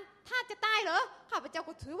ถ้าจะตายเหรอข้าพเจ้า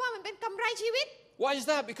ก็ถือว่ามันเป็นกำไรชีวิต Why is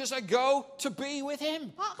that? Because I go to be with him.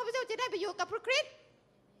 เพราะข้าพเจ้าจะได้ไปอยู่กับพระคริสต์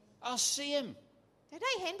I'll see him. จะไ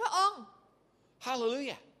ด้เห็นพระองค์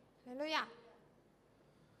Hallelujah. ฮาเลลูยา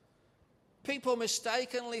People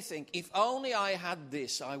mistakenly think, if only I had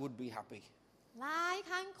this, I would be happy. หลาย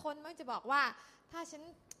ครั้งคนมักจะบอกว่าถ้าฉัน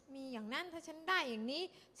มีอย่างนั้นถ้าฉันได้อย่างนี้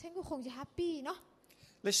ฉันก็คงจะแฮปปี้เนาะ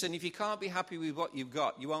Listen, if you can't be happy with what you've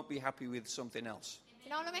got, you won't be happy with something else. พี่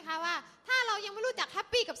น้องรู้ไหมคะว่าถ้าเรายังไม่รู้จักแฮป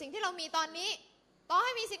ปี้กับสิ่งที่เรามีตอนนี้ต่อใ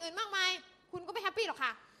ห้มีสิ่งอื่นมากมายคุณก็ไม่แฮปปี้หรอกค่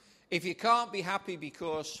ะ If you can't be happy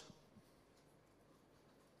because,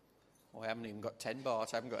 I haven't even got 10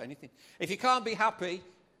 baht, I haven't got anything. If you can't be happy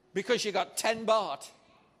because you got 10 baht,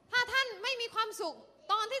 ถ้าท่านไม่มีความสุข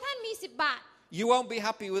ตอนที่ท่านมี10 บาท you won't be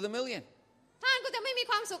happy with $1 million. ท่านก็จะไม่มี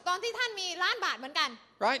ความสุขตอนที่ท่านมีล้านบาทเหมือนกัน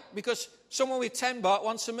Right? Because someone with 10 baht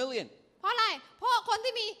wants $1 million. เพราะอะไรเพราะคน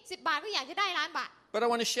ที่มี10 บาทก็อยากจะได้ล้านบาท But I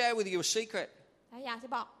want to share with you a secret. แต่อยากจะ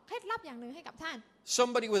บอกเคล็ดลับอย่างหนึ่งให้กับท่าน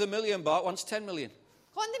Somebody with $1 million baht wants 10 million.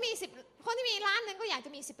 คนที่มีล้านหนึ่งก็อยากจ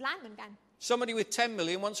ะมี10 ล้านเหมือนกัน Somebody with 10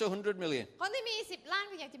 million wants 100 million. คนที่มี10 ล้าน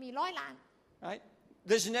ก็อยากจะมี100 ล้าน Right?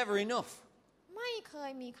 There's never enough. ไม่เค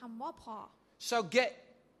ยมีคำว่าพอ So get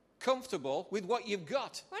comfortable with what you've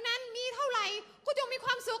got เพราะนั้นมีเท่าไหร่ก็จงมีค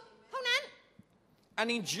วามสุขเท่านั้น and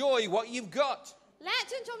enjoy what you've got. และ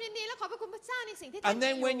ชื่นชมยินดีและขอบพระคุณพระเจ้าในสิ่งที่ท่าน And มี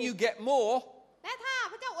then อ when ยู่ you get more, และถ้า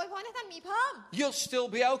พระเจ้าอวยพรให้ท่านมีเพิ่ม you'll still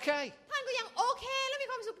be okay. ท่านก็ยังโอเคและมี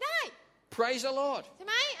ความสุขได้ Praise the Lord. ใช่ไ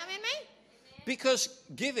หมอาเมนไหม Because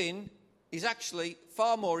giving is actually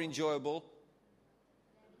far more enjoyable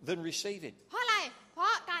than receiving. เพราะอะไรเพรา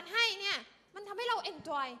ะการให้เนี่ยมันทำให้เรา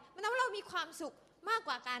enjoy มันทำให้เรามีความสุขมากก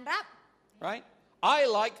ว่าการรับ Right? I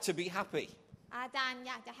like to be happy. อาจารย์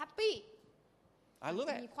อยากจะแฮปปี้ I love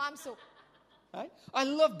มี it. ความสุข Right? I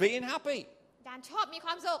love being happy. อาจารย์ชอบมีค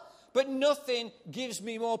วามสุข But nothing gives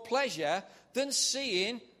me more pleasure than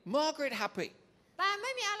seeing Margaret happy. แต่ไ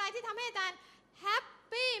ม่มีอะไรที่ทำให้อาจารย์แฮป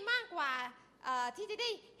ปี้มากกว่าที่จะได้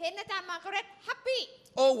เห็นอาจารย์มาร์กาเร็ตแฮปปี้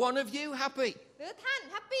Or one of you happy. หรือท่าน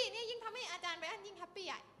แฮปปี้นี่ยิ่งทำให้อาจารย์ไบรอันยิ่งแฮปปี้ใ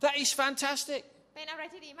หญ่ That is fantastic. เป็นอะไร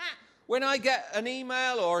ที่ดีมาก When I get an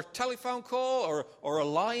email or a telephone call or a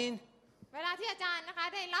line, เวลาที่อาจารย์นะคะ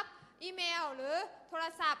ได้รับอีเมลหรือโทร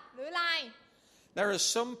ศัพท์หรือไลน์ there are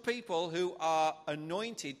some people who are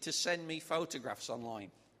anointed to send me photographs online.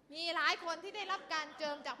 มีหลายคนที่ได้รับการเจิ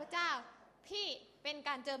มจากพระเจ้าที่เป็นก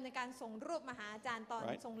ารเจิมในการส่งรูปมาหาอาจารย์ตอน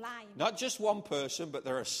ส่งไลน์ Not just one person, but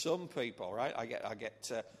there are some people, right?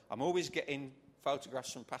 I'm always getting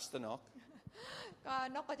photographs from Pastor Knock, ก็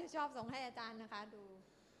นกก็จะชอบส่งให้อาจารย์นะคะดู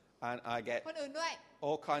and I get คนอื่นด้วย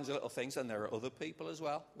all kinds of little things, and there are other people as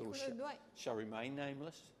well who คนอื่นด้วย shall remain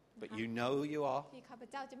nameless, but you know who you are. ที่ข้าพ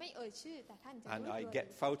เจ้าจะไม่เอ่ยชื่อแต่ท่านจะ And รู้ I ตัว get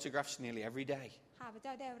photographs nearly every day, ข้าพเจ้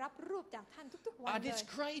าได้รับรูปจากท่านทุกๆวัน and เลย it's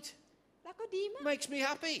great. แล้วก็ดีมาก Makes me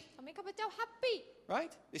happy, ทำให้ข้าพเจ้าแฮปปี้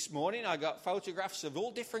right? This morning I got photographs of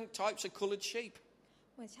all different types of coloured sheep.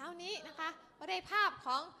 เมื่อเช้านี้นะคะก็ได้ภาพข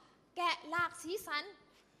องแกะหลากสีสัน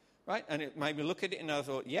Right, and it made me look at it, and I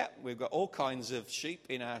thought, yeah, we've got all kinds of sheep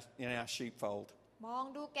in our sheepfold. มอง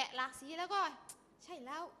ดูแกะหลากสีแล้วก็ใช่ ช่แ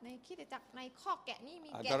ล้วในคริสตจักรในคอกแกะนี่มี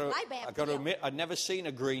I've แกะ got หลายแบบ to admit, I'd never seen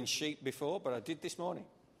a green sheep before, but I did this morning.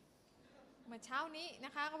 เมื่อเช้านี้น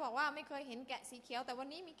ะคะเขาบอกว่าไม่เคยเห็นแกะสีเขียวแต่วัน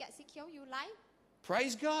นี้มีแกะสีเขียวอยู่หลาย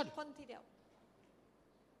Praise God. คนทีเดียว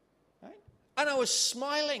Right? And I was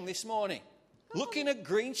smiling this morning, looking at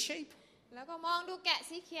green sheep. แล้วก็มองดูแกะ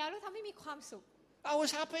สีเขียวแล้วทำให้มีความสุข I was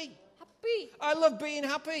happy. แฮปปี้ I love being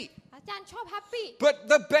happy. อาจารย์ชอบแฮปปี้ But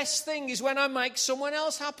the best thing is when I make someone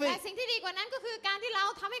else happy. แต่สิ่งที่ดีกว่านั้นก็คือการที่เรา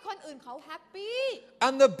ทำให้คนอื่นเขาแฮปปี้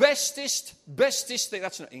And the bestest thing,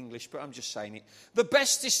 that's not English, but I'm just saying it. The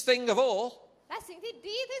bestest thing of all และสิ่งที่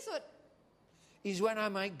ดีที่สุด is when I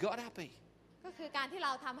make God happy. ก็คือการที่เร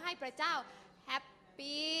าทำให้พระเจ้าแฮป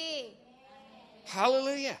ปี้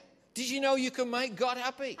Hallelujah. Did you know you can make God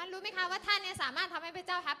happy? ท่านรู้ไหมคะว่าท่านเนี่ยสามารถทำให้พระเ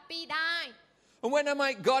จ้าแฮปปี้ได้ And when I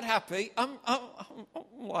make God happy, I'm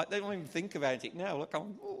like, they don't even think about it now. Look,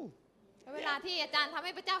 ooh. เวลาที่อาจารย์ทำใ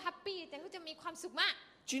ห้พระเจ้าแฮปปี้อาจารย์ก็จะมีความสุขมาก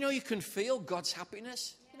Do you know you can feel God's happiness?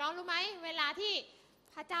 พี่น้องรู้ไหมเวลาที่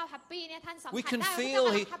พระเจ้าแฮปปี้เนี่ยท่านสัม We ผัส can ได้ว่าพระ feel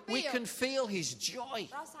เจ้าแฮปปี้ we can feel His joy.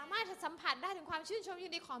 เราสามารถสัมผัสได้ถึงความชื่นชมยิ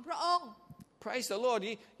นดีของพระองค์ Praise the Lord.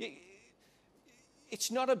 It's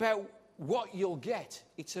not about what you'll get.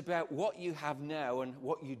 It's about what you have now and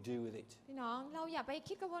what you do with it. พี่น้องเราอย่าไป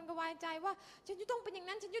คิดกระวนกระวายใจว่าฉันจะต้องเป็นอย่าง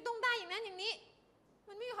นั้นฉันจะต้องได้อย่างนั้นอย่างนี้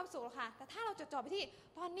มันไม่มีความสุขหรอกค่ะแต่ถ้าเราจดจ่อไปที่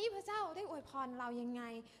ตอนนี้พระเจ้าได้อวยพรเรายังไง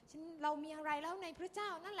เรามีอะไรแล้วในพระเจ้า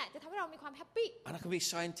นั่นแหละจะทำให้เรามีความแฮปปี้ And I can be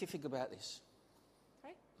scientific about this.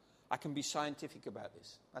 I can be scientific about this.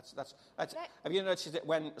 That's, have you noticed that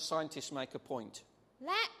when scientists make a point? แ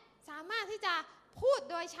ละสามารถที่จะพูด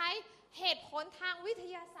โดยใช้เหตุผลทางวิท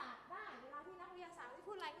ยาศาสตร์ได้เวลาที่นักวิทยาศาสตร์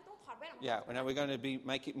พูดอะไรก็ต้องถอดแว่นออกมา Yeah, now we're going to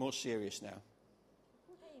make it more serious now.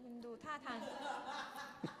 พูดให้มันดูท่าทาง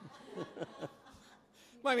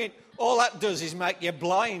I mean, all that does is make you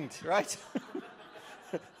blind, right?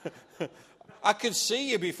 I could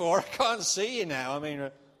see you before, I can't see you now. I mean,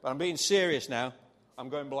 but I'm being serious now. I'm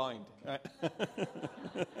going blind, right?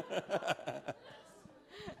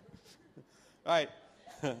 Right.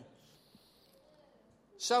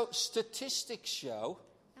 So statistics show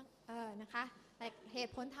นะคะแต่เห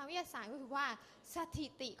ตุผลทางวิทยาศาสตร์ก็คือว่าสถิ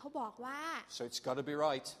ติเขาบอกว่า so it's got to be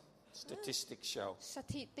right. Statistics show ส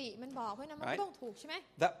ถิติมันบอกว่านะมันต้องถูกใช่ไหม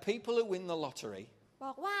that people who win the lottery บ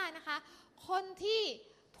อกว่านะคะคนที่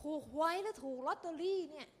ถูกหวยและถูกลอตเตอรี่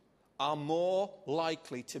เนี่ย are more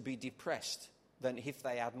likely to be depressed than if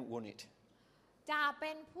they hadn't won it. จะเ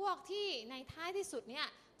ป็นพวกที่ในท้ายที่สุดเนี่ย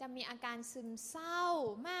จะมีอาการซึมเศร้า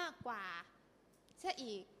มากกว่าเสีย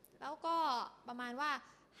อีกแล้วก็ประมาณว่า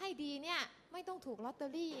ให้ดีเนี่ยไม่ต้องถูกลอตเตอ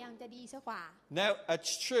รี่ยังจะดีซะกว่า Now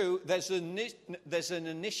it's true there's an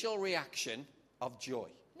initial reaction of joy.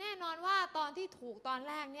 แน่นอนว่าตอนที่ถูกตอน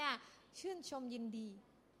แรกเนี่ยชื่นชมยินดี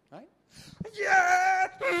Right?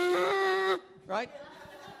 Yeah! Right?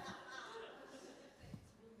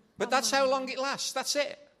 But that's how long it lasts. That's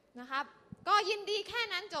it. นะครับก็ยินดีแค่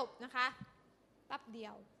นั้นจบนะคะแป๊บเดีย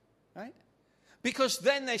ว Right? Because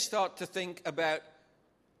then they start to think about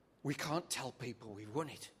we can't tell people we've won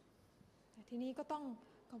it. แต่ทีนี้ก็ต้อง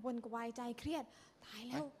กระวนกระวายใจเครียดตาย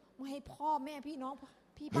แล้วไม่ให้พ่อแม่พี่น้อง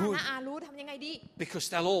พี่ป้าน้าอารู้ทำยังไงดี Because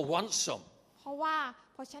they'll all want some. เพราะว่า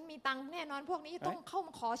พอฉันมีตังค์แน่นอนพวกนี้ต้องเข้าม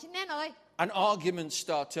าขอฉันแน่เลย And arguments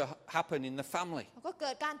start to happen in the family. แล้วก็เกิ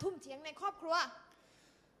ดการทุ่มเถียงในครอบครัว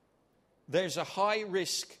There's a high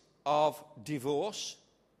risk of divorce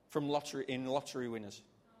from lottery winners.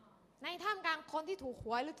 ในท่ามกลางคนที่ถูกห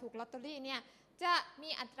วยหรือถูกลอตเตอรี่เนี่ยจะมี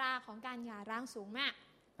อัตราของการหย่าร้างสูงมาก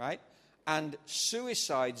Right? And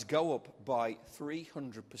suicides go up by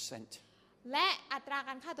 300%. และอัตราก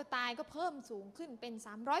ารฆ่าตัวตายก็เพิ่มสูงขึ้นเป็น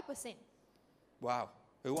 300% Wow.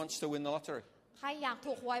 Who wants to win the lottery? ใครอยาก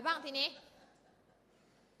ถูกหวยบ้างทีนี้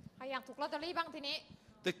ใครอยากถูกลอตเตอรี่บ้างทีนี้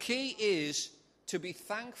The key is to be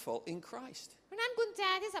thankful in Christ. เพราะนั้นกุญแจ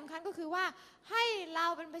ที่สำคัญก็คือว่าให้เรา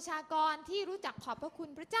เป็นประชากรที่รู้จักขอบพระคุณ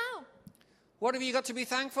พระเจ้า What have you got to be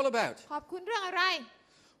thankful about? ขอบคุณเรื่องอะไร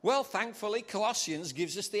Well, thankfully, Colossians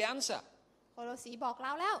gives us the answer. โคโลสีบอกเร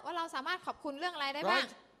าแล้วว่าเราสามารถขอบคุณเรื่องอะไรได้บ้าง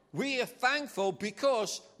Right? We are thankful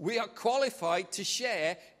because we are qualified to share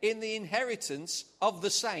in the inheritance of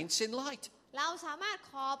the saints in light. เราสามารถ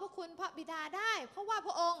ขอพระคุณพระบิดาได้เพราะว่าพ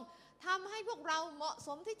ระองค์ทำให้พวกเราเหมาะส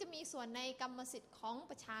มที่จะมีส่วนในกรรมสิทธิ์ของ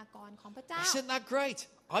ประชากรของพระเจ้า Isn't that great?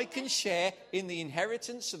 I can share in the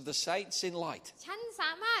inheritance of the saints in light. ฉันส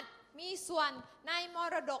ามารถมีส่วนในม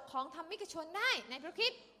รดกของธรรมิกชนได้ในพระคริ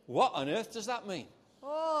สต์ What on earth does that mean? โ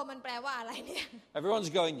อ้มันแปลว่าอะไรเนี่ย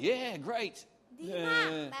Everyone's going, yeah, great. ดีมาก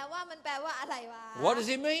แต่ว่ามันแปลว่าอะไรวะ What does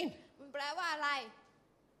it mean? มันแปลว่าอะไร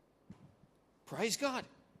Praise God.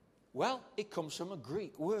 Well, it comes from a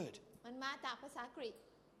Greek word. มันมาจากภาษากรีก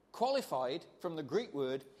Qualified from the Greek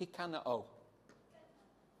word hikanao.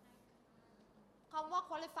 คำว่า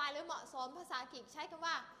qualify หรือเหมาะสมภาษาอังกฤษใช้คำ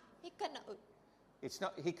ว่า hikano It's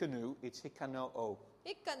not hikanu, it's hikanao.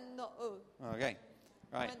 hikano Okay,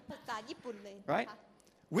 มั right. นภาษาญี่ปุ่นเลย Right? นะคะ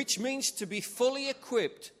Which means to be fully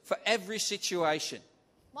equipped for every situation.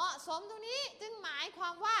 เหมาะสมตรงนี้จึงหมายควา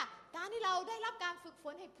มว่าการที่เราได้รับการฝึกฝ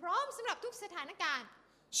นให้พร้อมสำหรับทุกสถานการณ์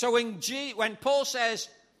So when Paul says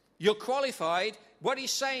you're qualified, what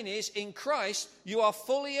he's saying is in Christ you are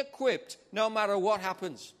fully equipped no matter what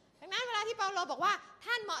happens. ดังนั้นเวลาที่เปาโลบอกว่า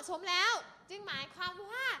ท่านเหมาะสมแล้วจึงหมายความ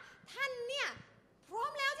ว่าท่านเนี่ยพร้อ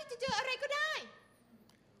มแล้วที่จะเจออะไรก็ได้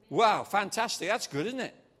Wow, fantastic. That's good, isn't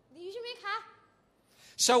it? ดีใช่ไหมคะ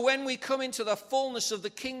So when we come into the fullness of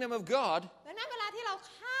the kingdom of God, ดังนั้นเวลาที่เรา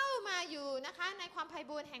เข้ามาอยู่นะคะในความไพ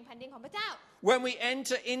บูลย์แห่งแผ่นดินของพระเจ้า when we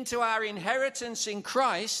enter into our inheritance in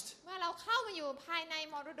Christ, เมื่อเราเข้ามาอยู่ภายใน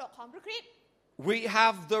มรดกของพระคริสต์ we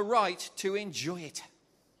have the right to enjoy it.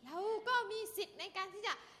 เราก็มีสิทธิ์ในการที่จ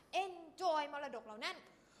ะ enjoy มรดกเหล่านั้น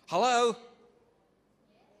Hello?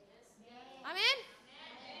 อาเมน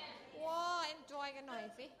ว้า enjoy กันหน่อย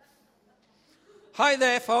สิ Hi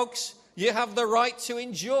there, folks. You have the right to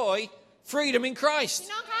enjoy freedom in พี่ Christ.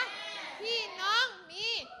 น้องคะพี่น้องมี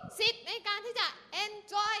สิทธิ์ในการที่จะ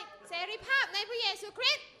enjoy เสรีภาพในพระเยซูค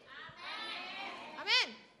ริสต์อาเมน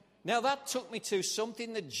Now that took me to something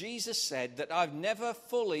that Jesus said that I've never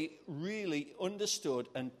fully really understood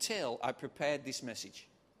until I prepared this message.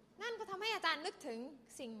 นั่นก็ทำให้อาจารย์นึกถึง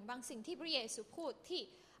บางสิ่งที่พระเยซูพูดที่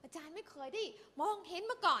อาจารย์ไม่เคยได้มองเห็น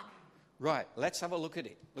มาก่อน Right, let's have a look at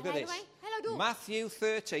it. Look at this. Matthew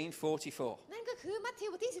 13:44. นั่นก็คือมัทธิว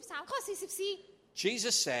บทที่13ข้อ44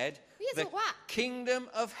 Jesus said, the kingdom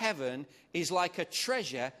of heaven is like a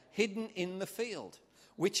treasure hidden in the field,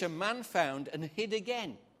 which a man found and hid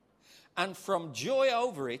again. And from joy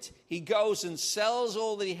over it, he goes and sells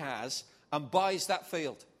all that he has and buys that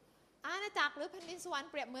field. อาณาจักรหรือแผ่นดินสวรรค์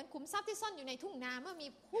เปรียบเหมือนขุมทรัพย์ที่ซ่อนอยู่ในทุ่งนาเมื่อมี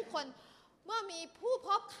ผู้พ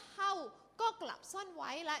บเข้าก็กลับซ่อนไ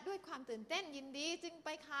ว้และด้วยความตื่นเต้นยินดีจึงไป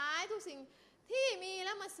ขายทุกสิ่งที่มีแ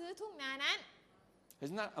ล้วมาซื้อทุ่งนานั้น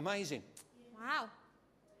Isn't that amazing? ว้าว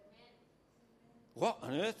What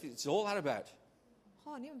on earth is all that about? ข้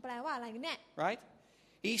อนี้มันแปลว่าอะไรกันเนี่ย Right?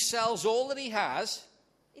 He sells all that he has.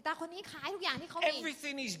 อิตาคนนี้ขายทุกอย่างที่เขามี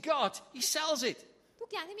Everything he's got, he sells it. ทุก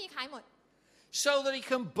อย่างที่มีขายหมด So that he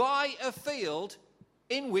can buy a field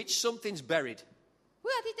in which something's buried. เ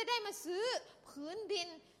พื่อที่จะได้มาซื้อผืนดิน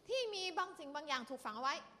ที่มีบางสิ่งบางอย่างถูกฝังเอาไ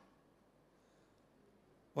ว้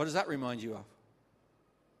What does that remind you of?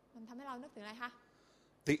 มันทำให้เรานึกถึงอะไรคะ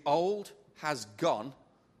The old has gone,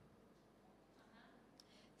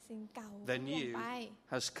 สิ่งเก่า the ล่วง new ไป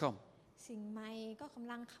has come. สิ่งใหม่ก็ก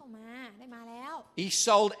ำลังเข้ามาได้มาแล้ว He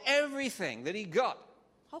sold everything that he got.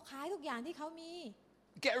 เขาขายทุกอย่างที่เขามี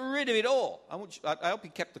Get rid of it all. I hope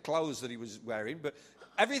he kept the clothes that he was wearing, but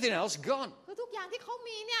everything else gone. คือทุกอย่างที่เขา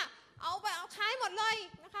มีเนี่ยเอาขายหมดเลย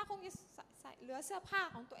นะคะคงจะใส่เหลือเสื้อผ้า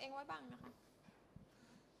ของตัวเองไว้บ้างนะคะ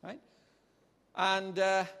Right? And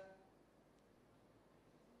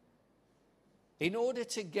in order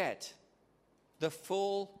to get the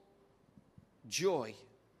full joy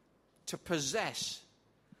to possess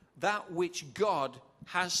that which God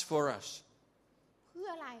has for us, เพื่อ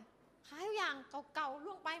อะไรขายทุกอย่างเก่าๆ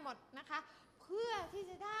ล่วงไปหมดนะคะเพื่อที่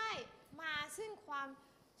จะได้มาซึ่งความ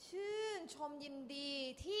ชื่นชมยินดี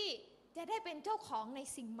ที่จะได้เป็นเจ้าของใน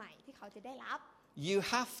สิ่งใหม่ที่เขาจะได้รับ you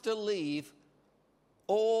have to leave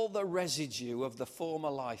all the residue of the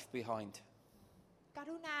former life behind. ก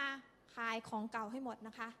รุณาขายของเก่าให้หมดน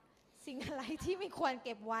ะคะสิ่งอะไรที่ไม่ควรเ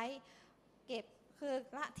ก็บไว้เก็บคือ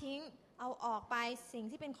ละทิ้งเอาออกไปสิ่ง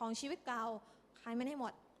ที่เป็นของชีวิตเก่าขายมันให้หม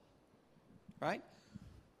ด Right?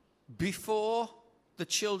 Before the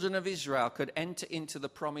children of Israel could enter into the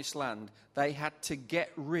promised land, they had to get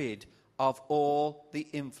rid of all the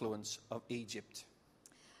influence of Egypt.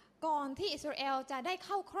 ก่อนที่อิสราเอลจะได้เ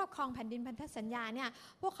ข้าครอบครองแผ่นดินพันธสัญญาเนี่ย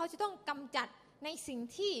พวกเขาจะต้องกำจัดในสิ่ง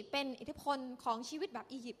ที่เป็นอิทธิพลของชีวิตแบบ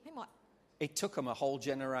อียิปต์ให้หมด It took them a whole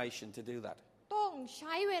generation to do that. ต้องใ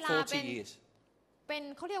ช้เวลา 40 years. เป็น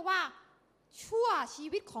เขาเรียกว่าชั่วชี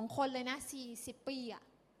วิตของคนเลยนะ40 ปีอ่ะ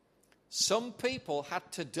Some people had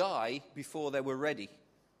to die before they were ready.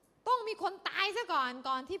 ต้องมีคนตายซะ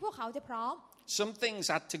ก่อนที่พวกเขาจะพร้อม Some things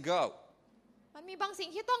had to go มันมีบางสิ่ง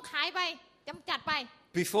ที่ต้องขายไปกำจัดไป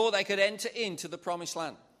before they could enter into the promised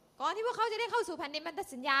land. ก่อนที่พวกเขาจะได้เข้าสู่แผ่นดินพันธ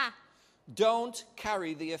สัญญา Don't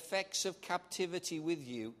carry the effects of captivity with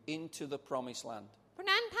you into the promised land. เพราะ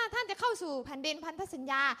นั้นถ้าท่านจะเข้าสู่แผ่นดินพันธสัญ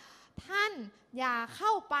ญาท่านอย่าเข้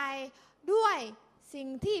าไปด้วยสิ่ง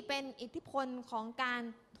ที่เป็นอิทธิพลของการ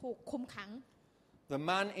ถูกคุมขัง The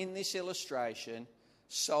man in this illustration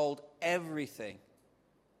sold everything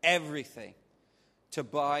to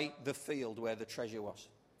buy the field where the treasure was.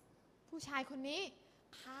 ผู้ชายคนนี้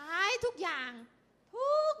ขายทุกอย่าง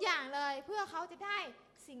เลยเพื่อเขาจะได้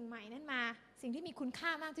สิ่งใหม่นั้นมาสิ่งที่มีคุณค่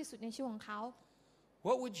ามากที่สุดในชีวิตของเขา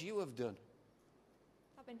What would you have done?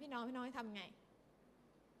 ถ้าเป็นพี่น้องทำไง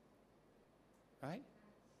Right?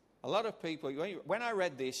 A lot of people, when I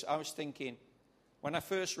read this, I was thinking, when I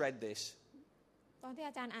first read this, ตอนที่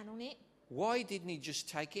อาจารย์อ่านตรงนี้ why didn't he just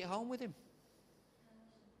take it home with him?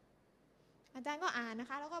 อาจารย์ก็อ่านนะ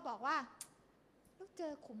คะแล้วก็บอกว่าลูกเจ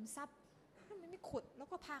อขุมทรัพย์ทำไมไม่ขุดแล้ว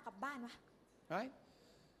ก็พากลับบ้านวะ Right?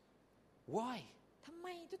 Why? ทำไม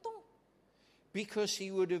จะต้อง Because he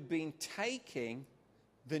would have been taking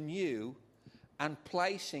the new and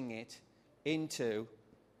placing it into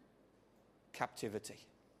captivity.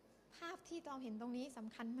 ภาพที่ตอมเห็นตรงนี้ส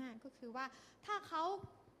ำคัญมากก็คือว่าถ้าเขา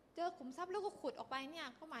เจอขุมทรัพย์แล้วก็ขุดออกไปเนี่ย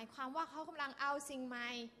เขาหมายความว่าเขากำลังเอาสิ่งใหม่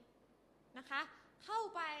นะคะเข้า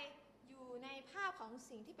ไปอยู่ในภาพของ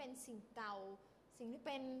สิ่งที่เป็นสิ่งเก่าสิ่งที่เ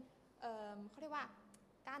ป็นเขาเรียกว่า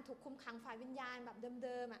การถูกคุมขังฝ่ายวิญญาณแบบเ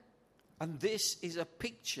ดิมๆอ่ะ And this is a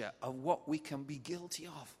picture of what we can be guilty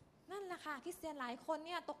of. นั่นแหละค่ะคริสเตียนหลายคนเ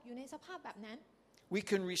นี่ยตกอยู่ในสภาพแบบนั้น We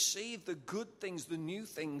can receive the good things, the new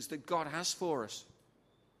things that God has for us.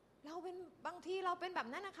 เราเป็นบางทีเราเป็นแบบ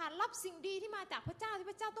นั้นนะคะรับสิ่งดีที่มาจากพระเจ้าที่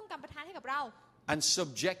พระเจ้าต้องการประทานให้กับเรา And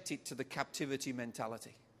subject it to the captivity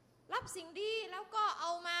mentality. รับสิ่งดีแล้วก็เอ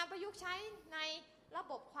ามาประยุกต์ใช้ในระ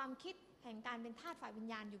บบความคิดแห่งการเป็นทาสฝ่ายวิญ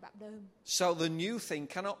ญาณอยู่แบบเดิม So the new thing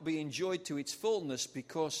cannot be enjoyed to its fullness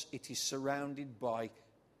because it is surrounded by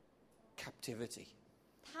captivity.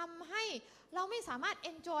 ทำให้เราไม่สามารถ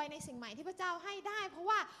enjoy ในสิ่งใหม่ที่พระเจ้าให้ได้เพราะ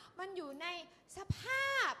ว่ามันอยู่ในสภ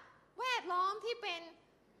าพแวดล้อมที่เป็น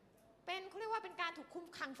เขาเรียกว่าเป็นการถูกคุม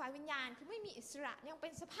ขังฝ่ายวิญญาณคือไม่มีอิสระยังเป็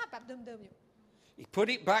นสภาพแบบเดิมๆอยู่ He put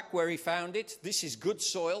it back where he found it. This is good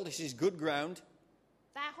soil. This is good ground.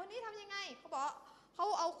 แต่คนนี้ทำยังไงเขาบอกเขา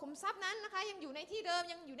เอาขุมทรัพย์นั้นนะคะยังอยู่ในที่เดิม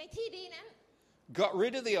ยังอยู่ในที่ดีนั้น Got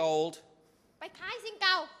rid of the old. ไปขายสิ่งเ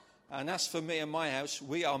ก่า And as for me and my house,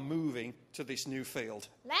 we are moving to this new field.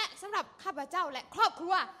 และสำหรับข้าพเจ้าและครอบครั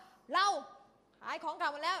วเราขายของเก่า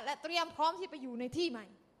มาแล้วและเตรียมพร้อมที่ไปอยู่ในที่ใหม่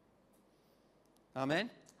Amen.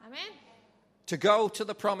 อาเมน To go to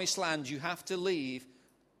the promised land, you have to leave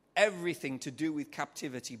everything to do with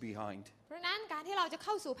captivity behind. เพราะนั้นการที่เราจะเ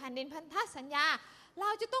ข้าสู่แผ่นดินพันธสัญญาเรา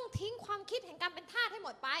จะต้องทิ้งความคิดแห่งการเป็นทาสให้หม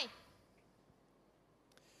ดไป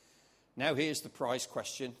Now here's the prize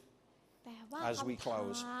question แต่ว่า as we คำ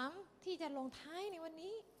close. ถามที่จะลงท้ายในวัน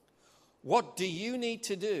นี้ What do you need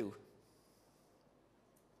to do?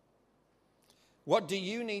 What do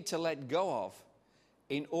you need to let go of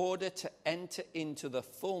in order to enter into the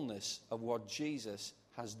fullness of what Jesus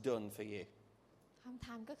has done for you? คำถ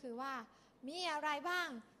ามก็คือว่ามีอะไรบ้าง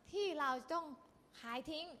ที่เราต้องขาย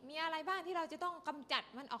ทิ้งมีอะไรบ้างที่เราจะต้องกำจัด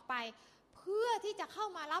มันออกไปเพื่อที่จะเข้า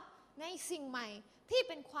มารับในสิ่งใหม่ที่เ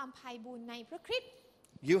ป็นความไพบูลย์ในพระคริสต์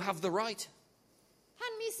You have the right. ท่า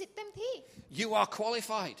นมีสิทธิ์เต็มที่ You are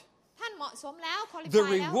qualified. ท่านเหมาะสมแล้ว The qualify แล้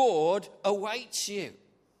ว reward awaits you.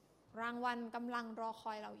 รางวัลกำลังรอค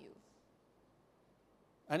อยเราอยู่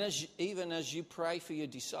And even as you pray for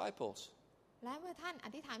your disciples, และเมื่อท่านอ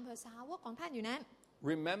ธิษฐานเผื่อสาวกของท่านอยู่นั้น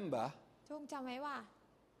remember จงจำไว้ว่า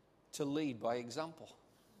to lead by example.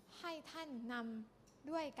 ให้ท่านนำ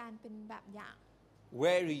ด้วยการเป็นแบบอย่าง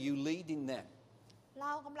Where are you leading them? เร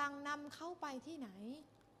ากำลังนำเข้าไปที่ไหน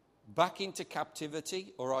Back into captivity,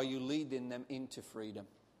 or are you leading them into freedom?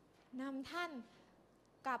 นำท่าน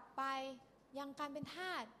กลับไปยังการเป็นท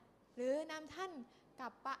าสหรือนำท่านกลั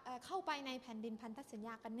บเข้าไปในแผ่นดินพันธสัญญ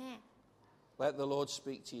ากันแน่ Let the Lord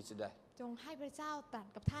speak to you today. จงให้พระเจ้าตรัส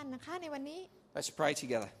กับท่านนะคะในวันนี้ Let's pray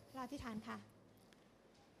together. เราอธิษฐานค่ะ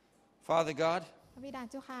Father God, พระบิดา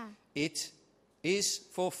เจ้าค่ะ it is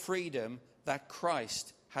for freedom that Christ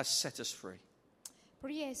has set us free. พร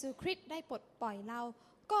ะเยซูคริสต์ได้ปลดปล่อยเรา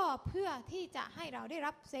ก็เพื่อที่จะให้เราได้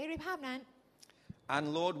รับเสรีภาพนั้น And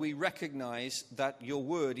Lord, we recognize that your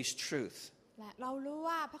word is truth. และเรารู้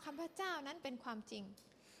ว่าพระคำพระเจ้านั้นเป็นความจริง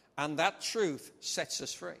And that truth sets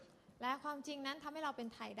us free. และความจริงนั้นทำให้เราเป็น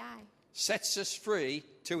ไทยได้ Sets us free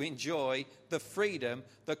to enjoy the freedom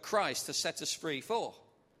that Christ has set us free for.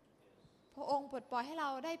 พระองค์ปลดปล่อยให้เรา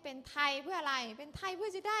ได้เป็นไทยเพื่ออะไรเป็นไทยเพื่อ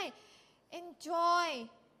จะได้ enjoy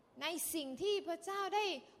ในสิ่งที่พระเจ้าได้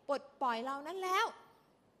ปลดปล่อยเรานั้นแล้ว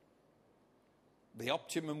The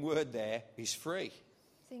optimum word there is free.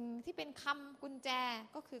 สิ่งที่เป็นคำกุญแจ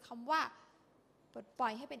ก็คือคำว่าปลดปล่อ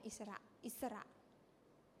ยให้เป็นอิสระ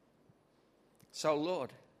So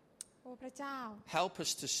Lord, โอ้พระเจ้า help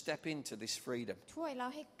us to step into this freedom. ช่วยเรา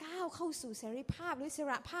ให้ก้าวเข้าสู่เสรีภาพหรืออิส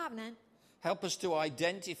ระภาพนั้น Help us to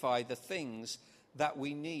identify the things that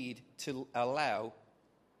we need to allow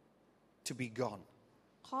to be gone.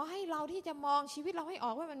 ขอให้เราที่จะมองชีวิตเราให้อ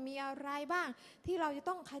อกว่ามันมีอะไรบ้างที่เราจะ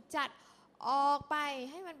ต้องขจัดออกไป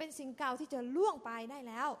ให้มันเป็นสิ่งเก่าที่จะล่วงไปได้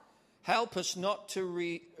แล้ว Help us not to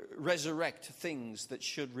resurrect things that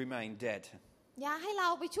should remain dead. อย่าให้เรา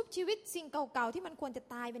ไปชุบชีวิตสิ่งเก่าๆที่มันควรจะ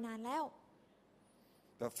ตายไปนานแล้ว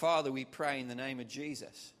But Father, we pray in the name of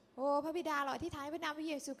Jesus โอ้พระบิดาเราอธิษฐานในพระนามพระ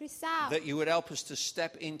เยซูคริสต์เจ้า that you would help us to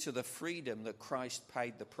step into the freedom that Christ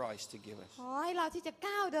paid the price to give us. ขอให้เราที่จะ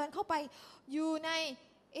ก้าวเดินเข้าไปอยู่ใน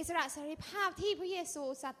อิสระเสรีภาพที่พระเยซู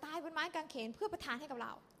สัตย์ตายบนไม้กางเขนเพื่อประทานให้กับเร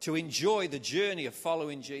า To enjoy the journey of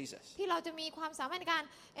following Jesus. ที่เราจะมีความสามารถในการ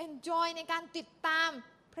enjoy ในการติดตาม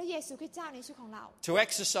พระเยซูคริสต์เจ้าในชีวิตของเรา To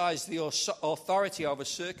exercise the authority over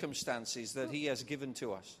circumstances that He has given to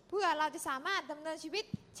us. เพื่อเราจะสามารถดำเนินชีวิต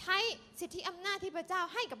ใช้สิทธิอำนาจที่พระเจ้า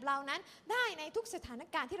ให้กับเรานั้นได้ในทุกสถาน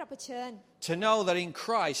การณ์ที่เราเผชิญ To know that in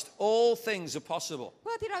Christ all things are possible. เ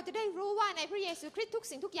พื่อที่เราจะได้รู้ว่าในพระเยซูคริสต์ทุก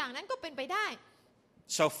สิ่งทุกอย่างนั้นก็เป็นไปได้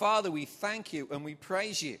So Father, we thank you and we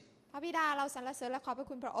praise you พระบิดาเราสรรเสริญและขอบพระ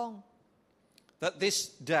คุณพระองค์ that this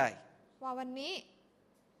day, ว่าวันนี้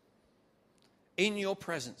in your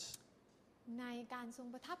presence, ในการทรง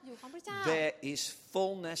ประทับอยู่ของพระเจ้า there is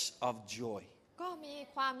fullness of joy ก็มี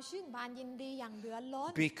ความชื่นบานยินดีอย่างเหลือล้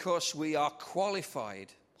น because we are qualified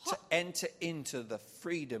to enter into the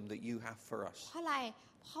freedom that you have for us. เพราะอะไร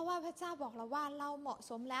เพราะว่าพระเจ้าบอกเราว่าเราเหมาะ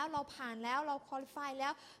สมแล้วเราผ่านแล้วเราคุริฟายแล้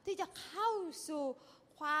วที่จะเข้าสู่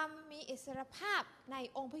ความมีอิสรภาพใน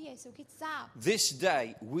องค์พระเยซูคริสต์เจ้า This day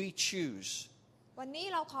we choose วันนี้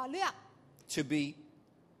เราขอเลือก to be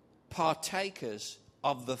partakers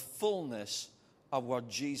of the fullness of what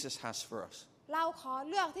Jesus has for us. เราขอ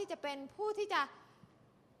เลือกที่จะเป็นผู้ที่จะ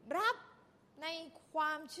รับในคว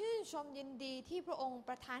ามชื่นชมยินดีที่พระองค์ป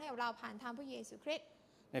ระทานให้กับเราผ่านทางพระเยซูคริสต์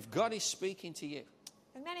If God is speaking to you,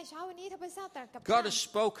 ดังนั้นในเช้าวันนี้ถ้าพระเจ้าตรัสกับ God has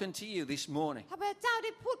spoken to you this morning, ถ้าพระเจ้าไ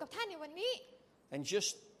ด้พูดกับท่านในวันนี้ and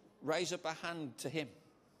just raise up a hand to Him.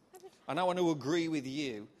 And I want to agree with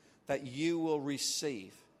you that you will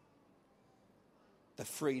receive the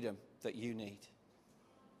freedom that you need.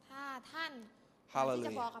 ถ้าท่านที่ Hallelujah.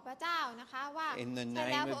 จะบอกกับพระเจ้านะคะว่า In the ใช่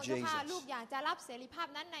แล้ว name พ of ระองค์เจ้าค่ะ Jesus. ลูกอยากจะรับเสรีภาพ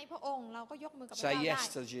นั้นในพระองค์เราก็ยกมือกับพระ Say เจ้าได้ yes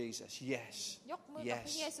to Jesus. Yes. ยกมือกับพ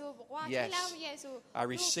ระเย Yes. ซูบอกว่าใช่แล้วพระเยซู I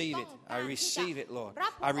receive it. I receive it, Lord. รั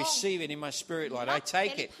บพ I ระองค์ receive it in my spirit, Lord. รั I บเส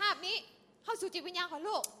take รี it. ภาพนี้เข้าสู่จิตวิญญาณของ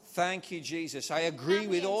ลูก Thank you, Jesus. I agree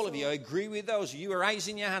with all of you. I agree with those. You are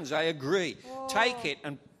raising your hands. I agree. Take it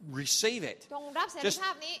and receive it. จงรับเสรี Just ภ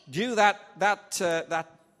าพนี้ do that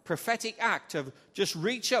prophetic act of just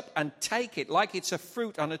reach up and take it like it's a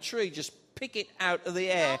fruit on a tree. Just pick it out of the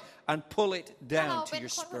air and pull it ถ้าเรา down to เป็น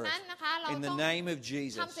your คนคน spirit. นั้นนะคะเรา In ต้ the อง name of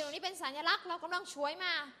Jesus. ทำสิ่งนี้เป็นสัญลักษณ์เรากำลังช่วยม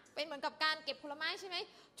าเป็นเหมือนกับการเก็บผลไม้ใช่ไหม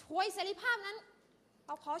ช่วยเสรีภาพนั้นเ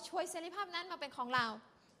ราขอช่วยเสรีภาพนั้นมาเป็นของเรา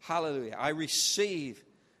Hallelujah. I receive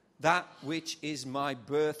that which is my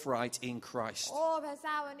birthright in Christ. โอ้พระเ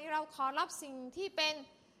จ้าวันนี้เราขอรับสิ่งที่เป็น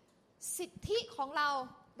สิทธิของเรา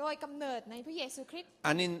โดยกำเนิดในพระเยซูคริสต์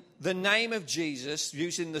And in the name of Jesus,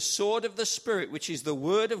 using the sword of the Spirit, which is the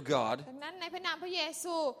word of God, ดังนั้นในพระนามพระเย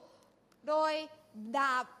ซูโดยด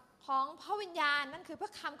าบของพระวิญญาณนั่นคือพร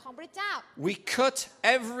ะคำของพระเจ้า we cut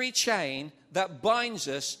every chain that binds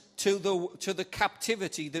us to the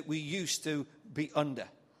captivity that we used to be under.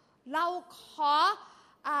 เราขอ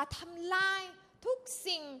ทำลายทุก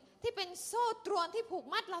สิ่งที่เป็นโซ่ตรวนที่ผูก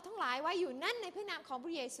มัดเราทั้งหลายไว้อยู่นั่นในพระนามของพร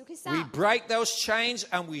ะเยซูคริสต์ We break those chains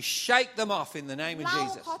and we shake them off in the name of เรา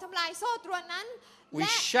Jesus. ขอทำลายโซ่ตรวนนั้น We แล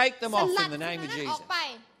ะ shake them ส off ลัด in the สิ่ง name of นั้นออก Jesus. ไป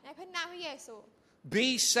ในพระนามพระเยซู Be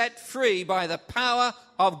set free by the power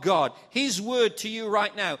of God. His word to you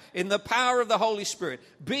right now, in the power of the Holy Spirit.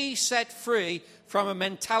 Be set free from a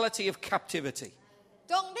mentality of captivity.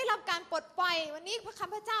 จงได้รับการปลดปล่อยวันนี้พระค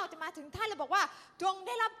ำพระเจ้าจะมาถึงท่านและบอกว่าจงไ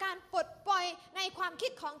ด้รับการปลดปล่อยในความคิ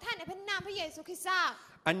ดของท่านในพระนามพระเยซูคริสต์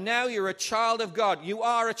And now you're a child of God. You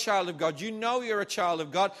are a child of God. You know you're a child of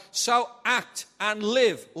God. So act and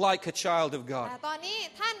live like a child of แต่ God. ตอนนี้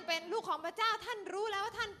ท่านเป็นลูกของพระเจ้าท่านรู้แล้วว่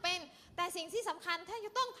าท่านเป็นแต่สิ่งที่สำคัญท่านจ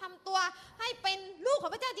ะต้องทำตัวให้เป็นลูกขอ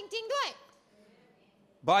งพระเจ้าจริงๆด้วย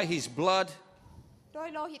By His blood, โดย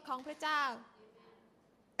โลหิตของพระเจ้า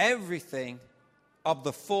everything of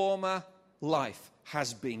the former life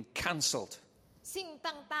has been cancelled. สิ่ง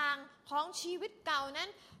ต่างๆของชีวิตเก่านั้น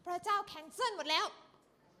พระเจ้าแคนเซิลหมดแล้ว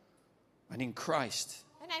And in Christ,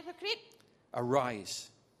 และในพระคริสต์ arise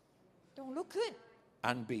จงลุกขึ้น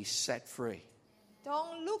and be set free. จง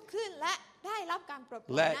ลุกขึ้นและได้รับการปลดป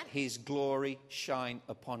ล่อย Let นั้น His glory shine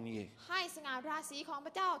upon you ให้สง่าราศีของพ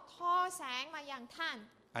ระเจ้าทอแสงมาอย่างท่าน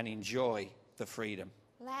and enjoy the freedom.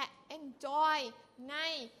 และ enjoy ใน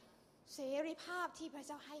เสรีภาพที่พระเ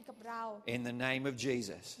จ้าให้กับเรา In the name of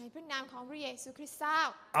Jesus. ในพระนามของพระเยซูคริสต์เจ้า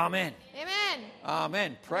Amen. เอเมน Amen.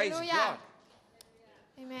 Praise Hallelujah. God.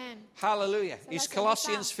 เอเมน Hallelujah. Is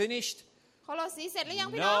Colossians finished? โคโลสีเสร็จหรือยัง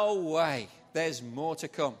พี่น้อง No way. There's more to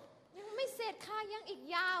come. ยังไม่เสร็จค่ะยังอีก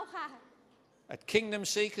ยาวค่ะ At Kingdom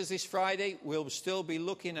Seekers this Friday, we'll still be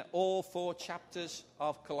looking at all 4 chapters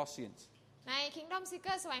of Colossians. ใน Kingdom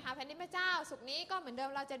Seeker แสวงหาแผ่นดินพระเจ้าศุกร์นี้ก็เหมือนเดิม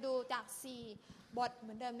เราจะดูจาก4บทเห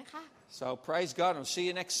มือนเดิมนะคะ So praise God and see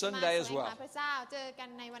you next มา Sunday แส as วง well. หาพระเจ้าเจอกัน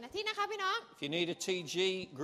ในวันอาทิตย์นะคะพี่น้อง If you need a TG